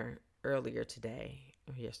partner earlier today,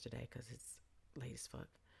 or yesterday, because it's late as fuck,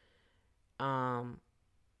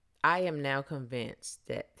 I am now convinced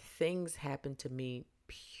that things happen to me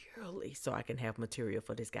purely so I can have material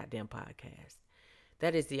for this goddamn podcast.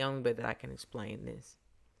 That is the only way that I can explain this.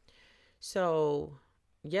 So,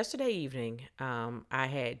 yesterday evening, I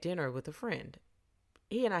had dinner with a friend.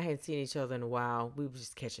 He and I hadn't seen each other in a while. We were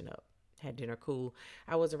just catching up. Had dinner, cool.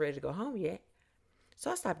 I wasn't ready to go home yet.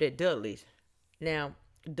 So I stopped at Dudley's. Now,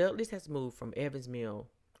 Dudley's has moved from Evans Mill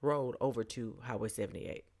Road over to Highway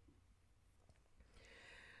 78.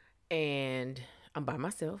 And I'm by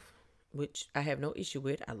myself, which I have no issue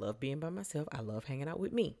with. I love being by myself. I love hanging out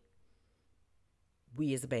with me.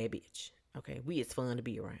 We is a bad bitch. Okay, we is fun to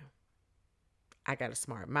be around. I got a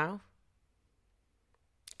smart mouth.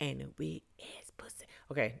 And we is pussy.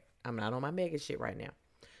 Okay, I'm not on my mega shit right now.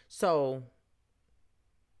 So,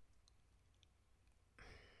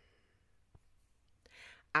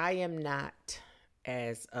 I am not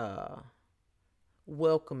as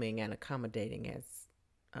welcoming and accommodating as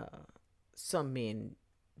some men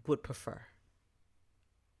would prefer.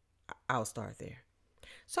 I'll start there.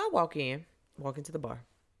 So I walk into the bar.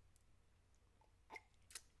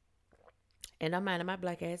 And I'm minding my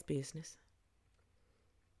black ass business.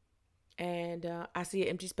 And I see an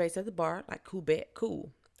empty space at the bar, like cool bet,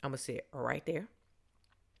 cool. I'm gonna sit right there.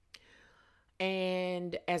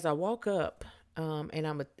 And as I walk up,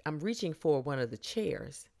 and I'm reaching for one of the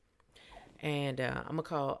chairs, and I'm gonna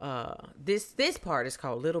call this part is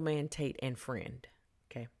called Little Man Tate and Friend.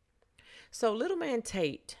 Okay, so Little Man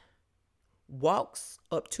Tate walks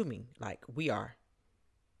up to me like we are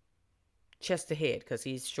chest to head because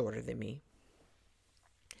he's shorter than me,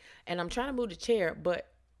 and I'm trying to move the chair, but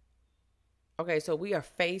okay, so we are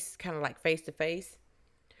kind of like face to face.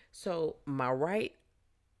 So my right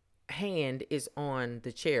hand is on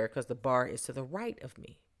the chair because the bar is to the right of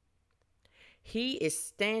me. He is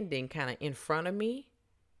standing kind of in front of me.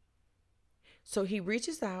 So he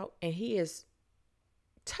reaches out and he is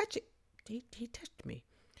touching. He touched me.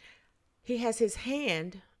 He has his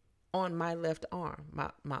hand on my left arm,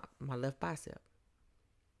 my left bicep.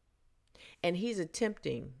 And he's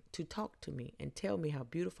attempting to talk to me and tell me how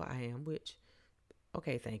beautiful I am, which,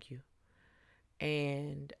 okay, thank you.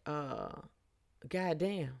 And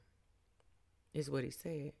goddamn is what he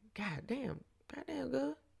said. Goddamn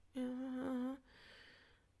good. Uh-huh.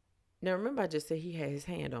 Now remember I just said he had his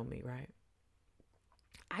hand on me, right?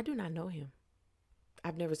 I do not know him.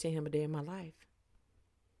 I've never seen him a day in my life.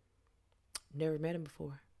 Never met him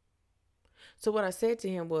before. So what I said to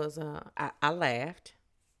him was, I laughed.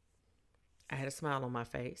 I had a smile on my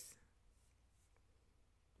face.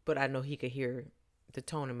 But I know he could hear the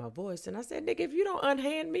tone in my voice. And I said, nigga, if you don't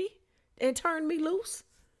unhand me and turn me loose,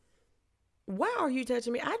 why are you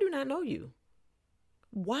touching me? I do not know you.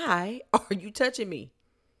 Why are you touching me?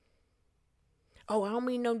 Oh, I don't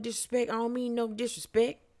mean no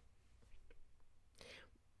disrespect.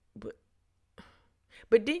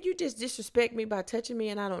 But didn't you just disrespect me by touching me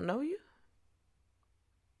and I don't know you?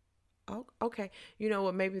 Oh, okay. You know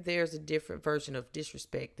what? Maybe there's a different version of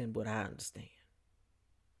disrespect than what I understand.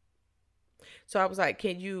 So I was like,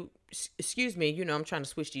 can you, excuse me, I'm trying to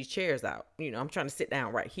switch these chairs out. I'm trying to sit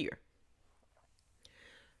down right here.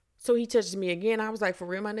 So he touches me again. I was like, for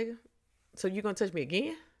real, my nigga? So you gonna touch me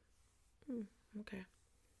again? Okay.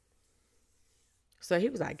 So he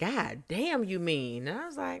was like, God damn, you mean? And I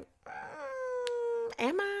was like,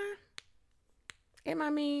 am I? Am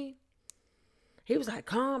I mean? He was like,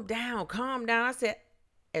 calm down. I said,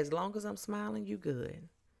 as long as I'm smiling, you good.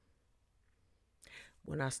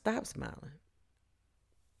 When I stop smiling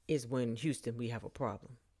is when, Houston, we have a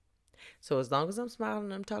problem. So as long as I'm smiling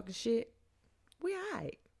and I'm talking shit, we all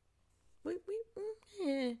right. We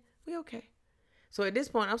okay. So at this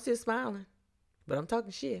point, I'm still smiling, but I'm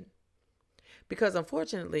talking shit. Because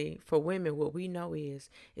unfortunately, for women, what we know is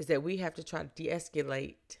that we have to try to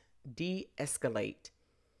de-escalate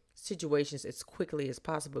situations as quickly as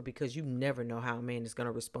possible, because you never know how a man is going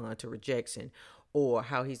to respond to rejection, or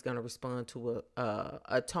how he's going to respond to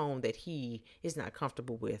a tone that he is not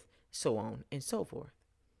comfortable with, so on and so forth.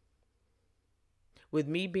 with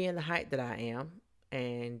me being the height that I am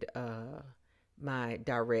and my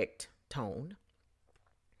direct tone,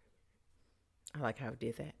 I like how I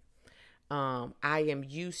did that. I am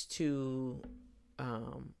used to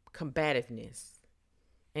combativeness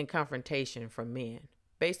and confrontation from men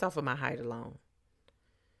based off of my height alone.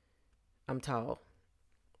 I'm tall.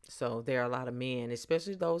 So there are a lot of men,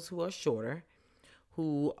 especially those who are shorter,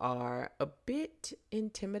 who are a bit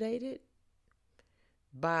intimidated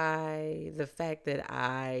by the fact that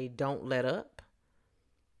I don't let up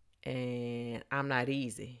and I'm not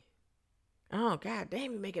easy. Oh, God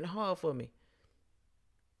damn, you're making it hard for me.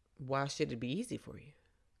 Why should it be easy for you?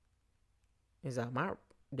 Is that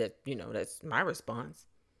that's my response.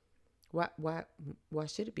 Why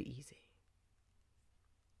should it be easy?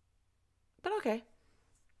 But okay.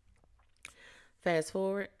 Fast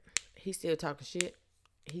forward, he's still talking shit.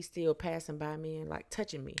 He's still passing by me and like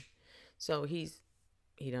touching me. So he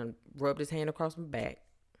done rubbed his hand across my back.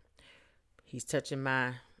 He's touching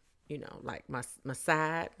my, like my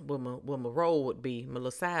side where my roll would be, my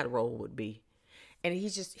little side roll would be. And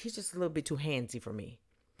he's just a little bit too handsy for me.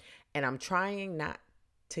 And I'm trying not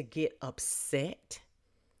to get upset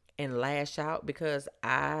and lash out because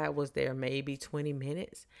I was there maybe 20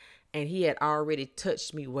 minutes and he had already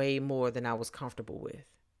touched me way more than I was comfortable with.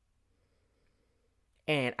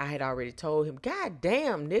 And I had already told him, God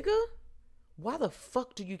damn, nigga, why the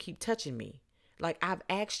fuck do you keep touching me? Like, I've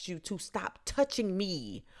asked you to stop touching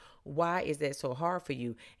me. Why is that so hard for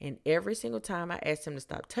you? And every single time I asked him to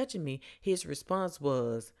stop touching me, his response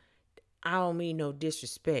was, I don't mean no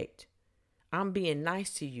disrespect. I'm being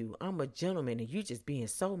nice to you. I'm a gentleman and you just being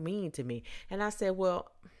so mean to me. And I said,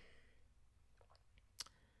 well,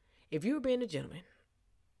 if you were being a gentleman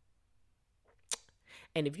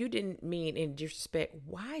and if you didn't mean any disrespect,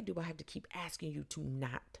 why do I have to keep asking you to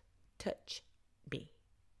not touch me?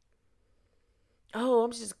 Oh,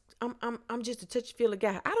 I'm just a touchy feely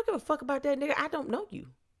guy. I don't give a fuck about that, nigga. I don't know you.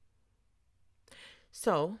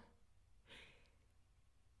 So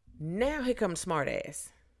now here comes smart ass.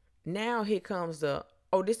 Now here comes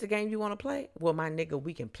this the game you want to play? Well, my nigga,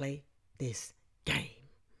 we can play this game.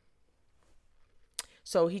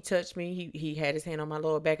 So he touched me. He had his hand on my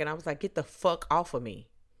lower back and I was like, get the fuck off of me.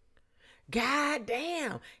 God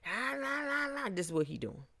damn. This is what he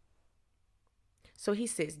doing. So he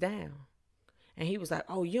sits down and he was like,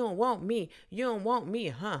 oh, you don't want me. You don't want me,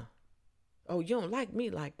 huh? Oh, you don't like me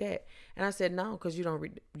like that. And I said, no, because you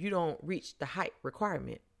don't reach the height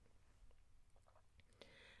requirement.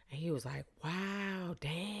 And he was like, wow,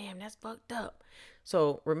 damn, that's fucked up.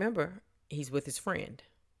 So remember, he's with his friend.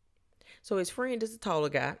 So his friend is a taller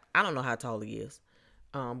guy. I don't know how tall he is.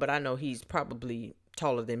 But I know he's probably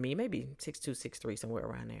taller than me, maybe 6'2", 6'3", somewhere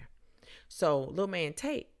around there. So little man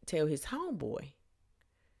Tate tell his homeboy,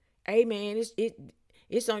 hey man,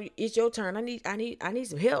 it's your turn. I need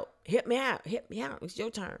some help. Help me out. It's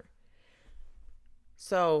your turn.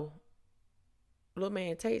 So little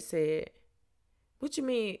man Tate said, what you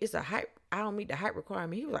mean it's a height? I don't meet the height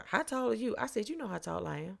requirement. He was like, how tall are you? I said, you know how tall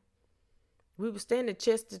I am. We were standing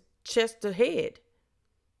chest to head.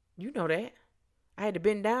 You know that. I had to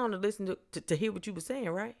bend down to listen to hear what you were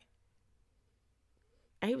saying, right?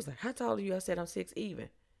 And he was like, how tall are you? I said, I'm 6 even.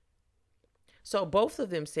 So both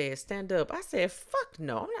of them said, stand up. I said, fuck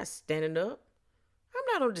no, I'm not standing up.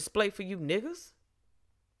 I'm not on display for you niggas.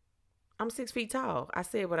 I'm 6 feet tall. I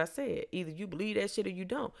said what I said. Either you believe that shit or you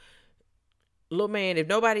don't. Little man, if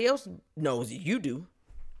nobody else knows it, you do.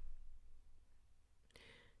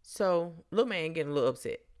 So little man getting a little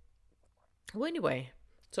upset. Well, anyway,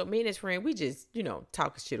 so me and his friend, we just,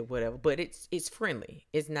 talking shit or whatever. But it's friendly.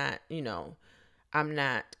 It's not, I'm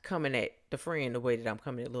not coming at the friend the way that I'm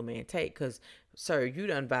coming at little man Tate. Because, sir, you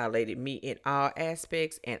done violated me in all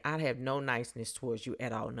aspects. And I have no niceness towards you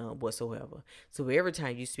at all, none whatsoever. So every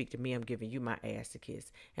time you speak to me, I'm giving you my ass to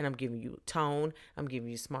kiss. And I'm giving you tone. I'm giving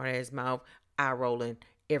you smart ass mouth, eye rolling,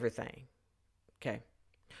 everything. Okay.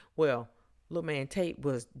 Well, little man Tate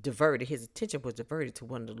was diverted. His attention was diverted to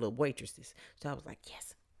one of the little waitresses. So I was like,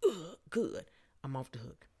 yes, good. I'm off the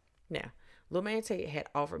hook. Now, little man Tate had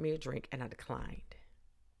offered me a drink and I declined.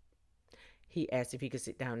 He asked if he could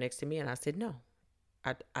sit down next to me and I said, no,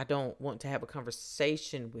 I don't want to have a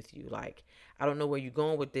conversation with you. Like, I don't know where you're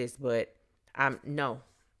going with this, but no.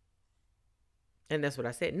 And that's what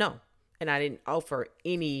I said, no. And I didn't offer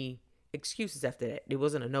any excuses after that. It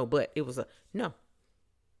wasn't a no, but it was a no.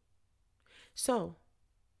 So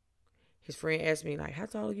his friend asked me, like, how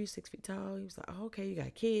tall are you? 6 feet tall. He was like, oh, okay, you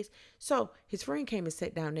got kids. So his friend came and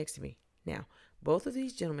sat down next to me. Now, both of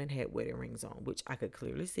these gentlemen had wedding rings on, which I could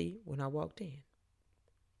clearly see when I walked in.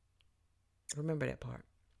 Remember that part.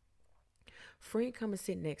 Friend come and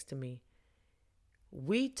sit next to me.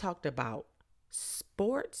 We talked about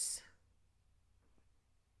sports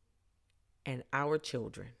and our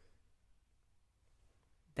children.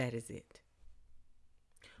 That is it.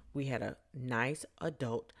 We had a nice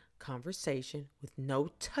adult conversation with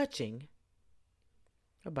no touching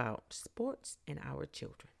about sports and our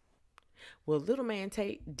children. Well, little man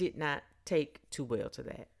Tate did not take too well to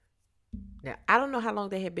that. Now, I don't know how long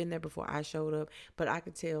they had been there before I showed up, but I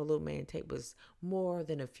could tell little man Tate was more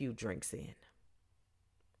than a few drinks in.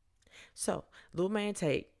 So, little man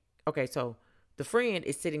Tate, okay, so the friend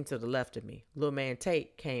is sitting to the left of me. Little man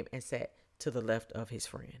Tate came and sat to the left of his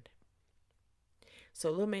friend. So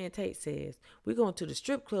little man Tate says, we're going to the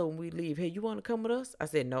strip club when we leave here. You want to come with us? I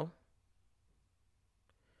said, no.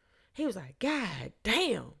 He was like, God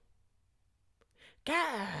damn.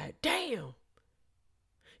 God damn.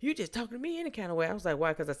 You just talking to me any kind of way. I was like,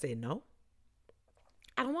 why? Because I said, no.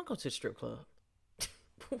 I don't want to go to the strip club.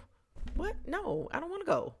 What? No, I don't want to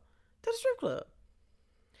go to the strip club.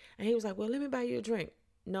 And he was like, well, let me buy you a drink.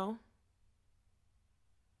 No.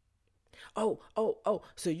 Oh,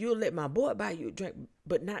 so you'll let my boy buy you a drink,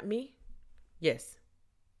 but not me? Yes.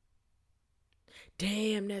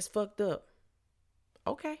 Damn, that's fucked up.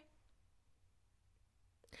 Okay.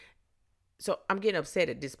 So I'm getting upset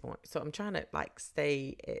at this point. So I'm trying to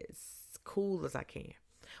stay as cool as I can.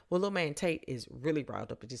 Well, little man Tate is really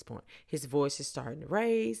riled up at this point. His voice is starting to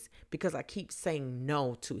raise because I keep saying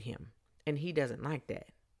no to him. And he doesn't like that.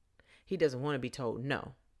 He doesn't want to be told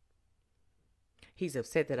no. He's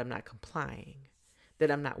upset that I'm not complying,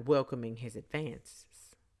 that I'm not welcoming his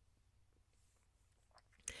advances.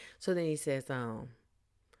 So then he says,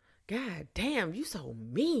 God damn, you so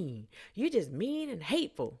mean. You just mean and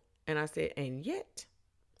hateful. And I said, and yet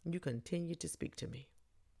you continue to speak to me.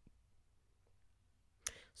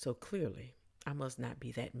 So clearly, I must not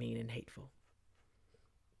be that mean and hateful.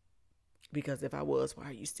 Because if I was, why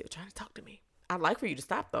are you still trying to talk to me? I'd like for you to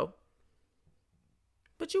stop, though.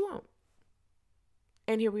 But you won't.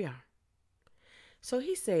 And here we are. So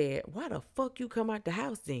he said, why the fuck you come out the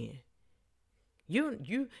house then? You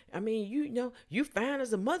fine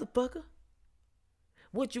as a motherfucker.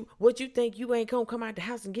 What you think you ain't gonna come out the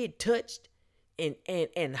house and get touched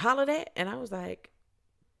and hollered at? And I was like,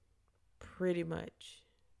 pretty much.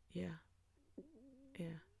 Yeah.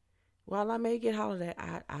 While I may get hollered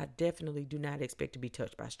at, I definitely do not expect to be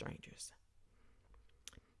touched by strangers.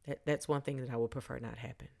 That's one thing that I would prefer not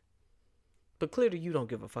happen. But clearly you don't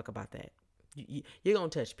give a fuck about that. You're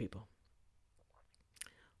going to touch people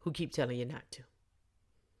who keep telling you not to.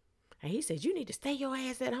 And he says, you need to stay your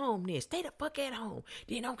ass at home then. Stay the fuck at home.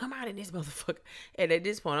 Then don't come out in this motherfucker. And at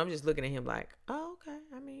this point, I'm just looking at him like, oh, okay.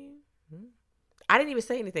 I didn't even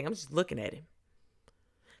say anything. I'm just looking at him.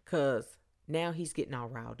 Because now he's getting all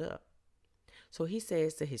riled up. So he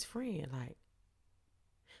says to his friend, like,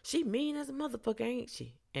 she mean as a motherfucker, ain't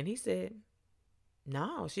she? And he said,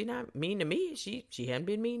 no, she not mean to me. She hadn't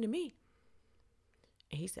been mean to me.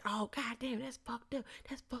 And he said, oh, goddamn, that's fucked up.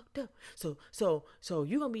 That's fucked up. So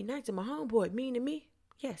you gonna be nice to my homeboy, mean to me?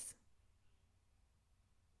 Yes.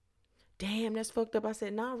 Damn, that's fucked up. I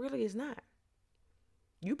said, no, really it's not.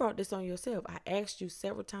 You brought this on yourself. I asked you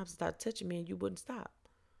several times to stop touching me and you wouldn't stop.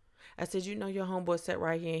 I said, you know your homeboy sat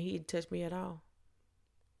right here and he didn't touch me at all.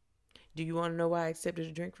 Do you want to know why I accepted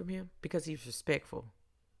a drink from him? Because he's respectful.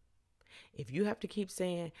 If you have to keep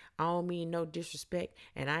saying, I don't mean no disrespect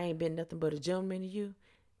and I ain't been nothing but a gentleman to you,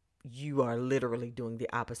 you are literally doing the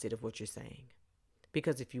opposite of what you're saying.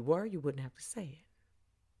 Because if you were, you wouldn't have to say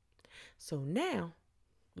it. So now,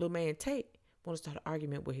 little man Tate want to start an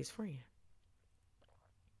argument with his friend.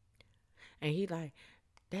 And he like,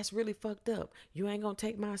 that's really fucked up. You ain't gonna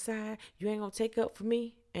take my side. You ain't gonna take up for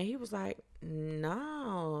me. And he was like,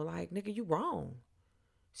 no, like, nigga, you wrong.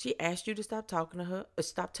 She asked you to stop talking to her,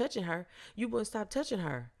 stop touching her. You wouldn't stop touching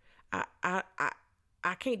her. I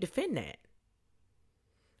can't defend that.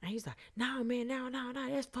 And he's like, no, man, no,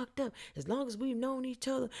 that's fucked up. As long as we've known each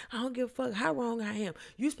other, I don't give a fuck how wrong I am.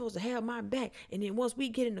 You supposed to have my back. And then once we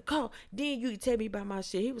get in the car, then you can tell me about my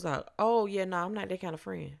shit. He was like, oh, yeah, no, I'm not that kind of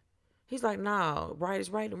friend. He's like, no, right is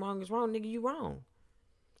right and wrong is wrong. Nigga, you wrong.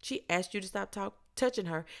 She asked you to stop touching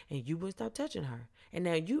her, and you wouldn't stop touching her. And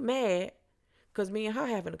now you mad because me and her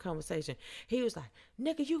having a conversation. He was like,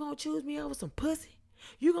 nigga, you gonna choose me over some pussy?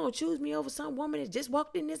 You gonna choose me over some woman that just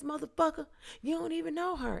walked in this motherfucker? You don't even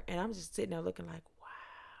know her. And I'm just sitting there looking like, wow.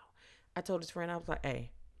 I told his friend, I was like,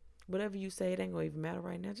 hey, whatever you say, it ain't gonna even matter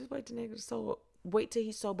right now. Just wait till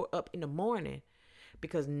he's sober up in the morning.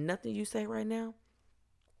 Because nothing you say right now,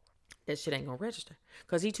 that shit ain't gonna register.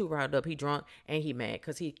 Because he too riled up, he drunk, and he mad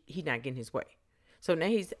because he not getting his way. So now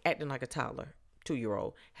he's acting like a toddler,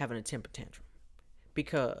 2-year-old, having a temper tantrum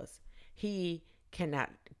because he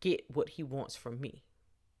cannot get what he wants from me.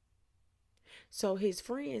 So his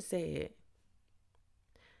friend said,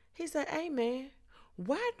 hey man,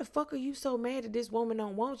 why the fuck are you so mad that this woman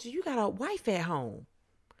don't want you? You got a wife at home.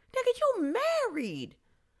 Nigga, you married.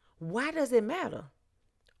 Why does it matter?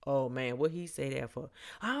 Oh man, what he say that for?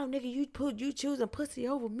 Oh nigga, you choosing pussy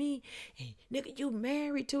over me, and nigga, you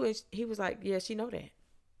married too. And he was like, yeah, she know that.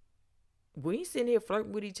 We ain't sitting here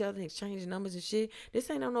flirting with each other and exchanging numbers and shit. This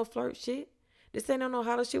ain't no flirt shit. This ain't no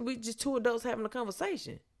holler shit. We just two adults having a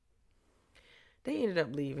conversation. They ended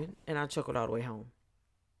up leaving, and I chuckled all the way home.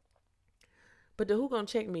 But the who gonna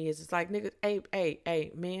check me is it's like, nigga,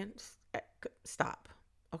 hey, man, stop,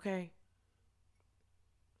 okay?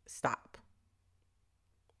 Stop.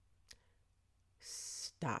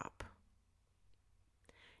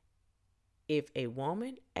 If a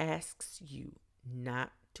woman asks you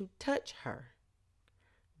not to touch her,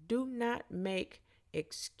 do not make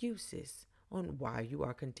excuses on why you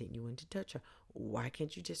are continuing to touch her. Why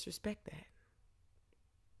can't you just respect that?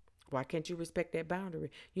 Why can't you respect that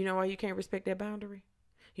boundary? You know why you can't respect that boundary?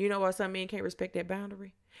 You know why some men can't respect that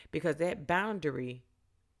boundary? Because that boundary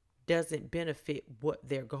doesn't benefit what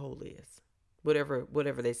their goal is.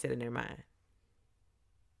 Whatever they set in their mind.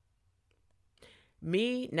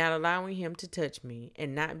 Me not allowing him to touch me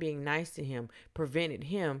and not being nice to him prevented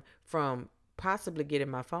him from possibly getting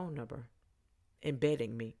my phone number and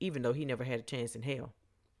betting me, even though he never had a chance in hell.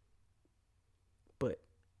 But,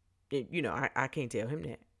 I can't tell him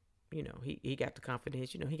that. He got the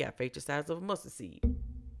confidence. He got faith the size of a mustard seed.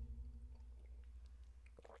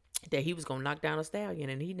 That he was going to knock down a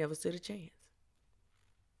stallion and he never stood a chance.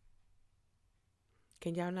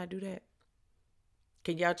 Can y'all not do that?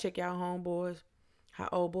 Can y'all check y'all homeboys how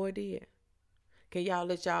old boy did? Can y'all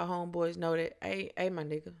let y'all homeboys know that, hey, my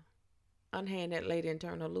nigga, unhand that lady and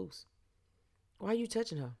turn her loose? Why are you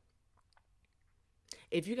touching her?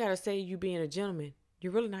 If you got to say you being a gentleman,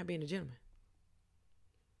 you're really not being a gentleman.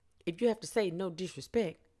 If you have to say no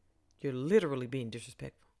disrespect, you're literally being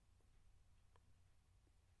disrespectful.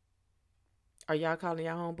 Are y'all calling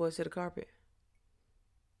y'all homeboys to the carpet?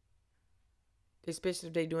 Especially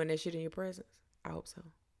if they doing that shit in your presence? I hope so.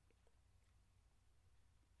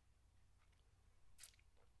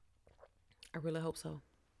 I really hope so.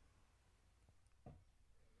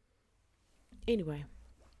 Anyway.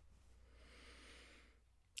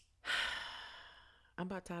 I'm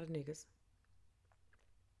about tired of niggas.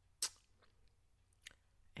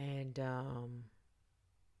 And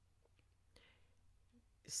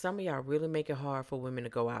some of y'all really make it hard for women to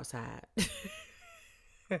go outside.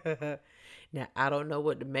 Now, I don't know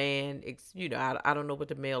what the man, I don't know what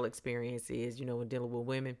the male experience is, when dealing with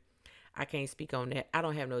women. I can't speak on that. I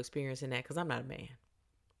don't have no experience in that because I'm not a man.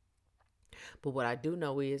 But what I do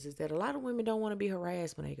know is that a lot of women don't want to be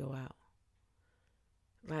harassed when they go out.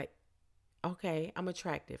 Like, okay, I'm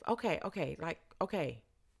attractive. Okay,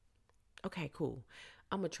 cool.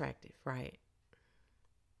 I'm attractive, right?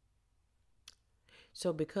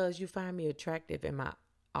 So because you find me attractive, am I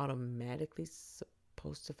automatically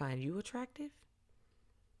supposed to find you attractive?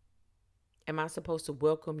 Am I supposed to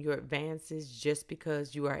welcome your advances just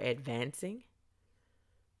because you are advancing?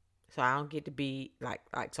 So I don't get to be like,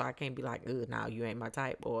 so I can't be like, no, you ain't my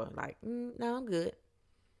type, or like, no, I'm good.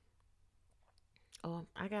 Oh,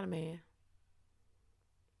 I got a man.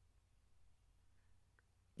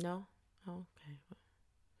 No? Oh, okay.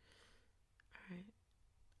 All right.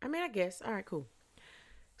 I mean, I guess. All right, cool.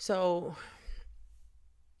 So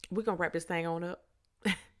we're going to wrap this thing on up.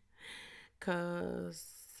 Because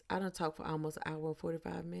I done talked for almost an hour and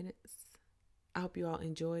 45 minutes. I hope you all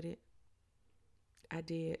enjoyed it. I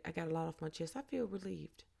did. I got a lot off my chest. I feel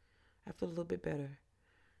relieved. I feel a little bit better.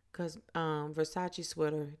 Because Versace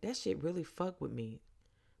sweater, that shit really fucked with me.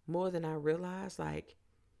 More than I realized. Like,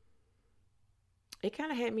 it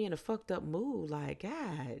kind of had me in a fucked up mood. Like,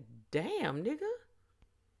 God damn, nigga.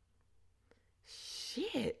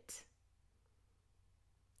 Shit.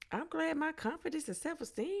 I'm glad my confidence and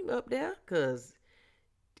self-esteem up there. Because,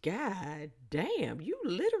 God damn, you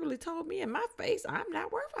literally told me in my face I'm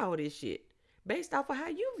not worth all this shit. Based off of how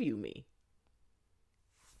you view me.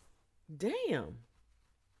 Damn.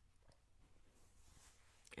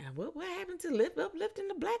 And what happened to uplifting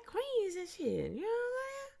the black queens and shit? You know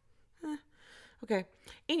what I'm saying? Okay.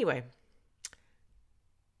 Anyway.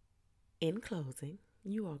 In closing,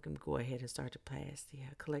 you all can go ahead and start to pass the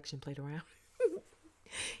collection plate around.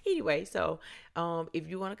 Anyway, so if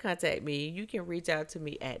you want to contact me, you can reach out to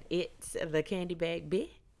me at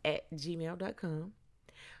itsthecandybagbit@gmail.com.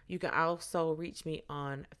 You can also reach me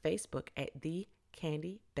on Facebook at The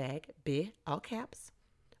Candy Bag B, all caps,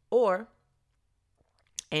 or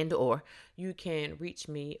or you can reach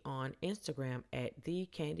me on Instagram at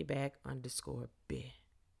thecandybag_B.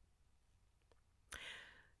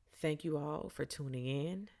 Thank you all for tuning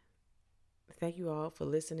in. Thank you all for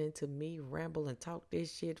listening to me ramble and talk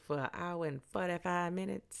this shit for an hour and 45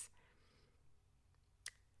 minutes.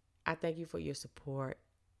 I thank you for your support.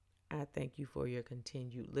 I thank you for your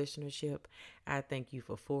continued listenership. I thank you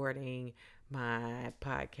for forwarding my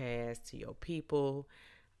podcast to your people.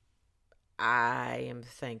 I am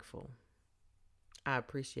thankful. I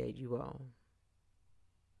appreciate you all.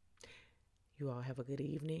 You all have a good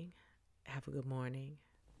evening, have a good morning,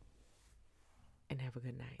 and have a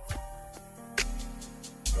good night.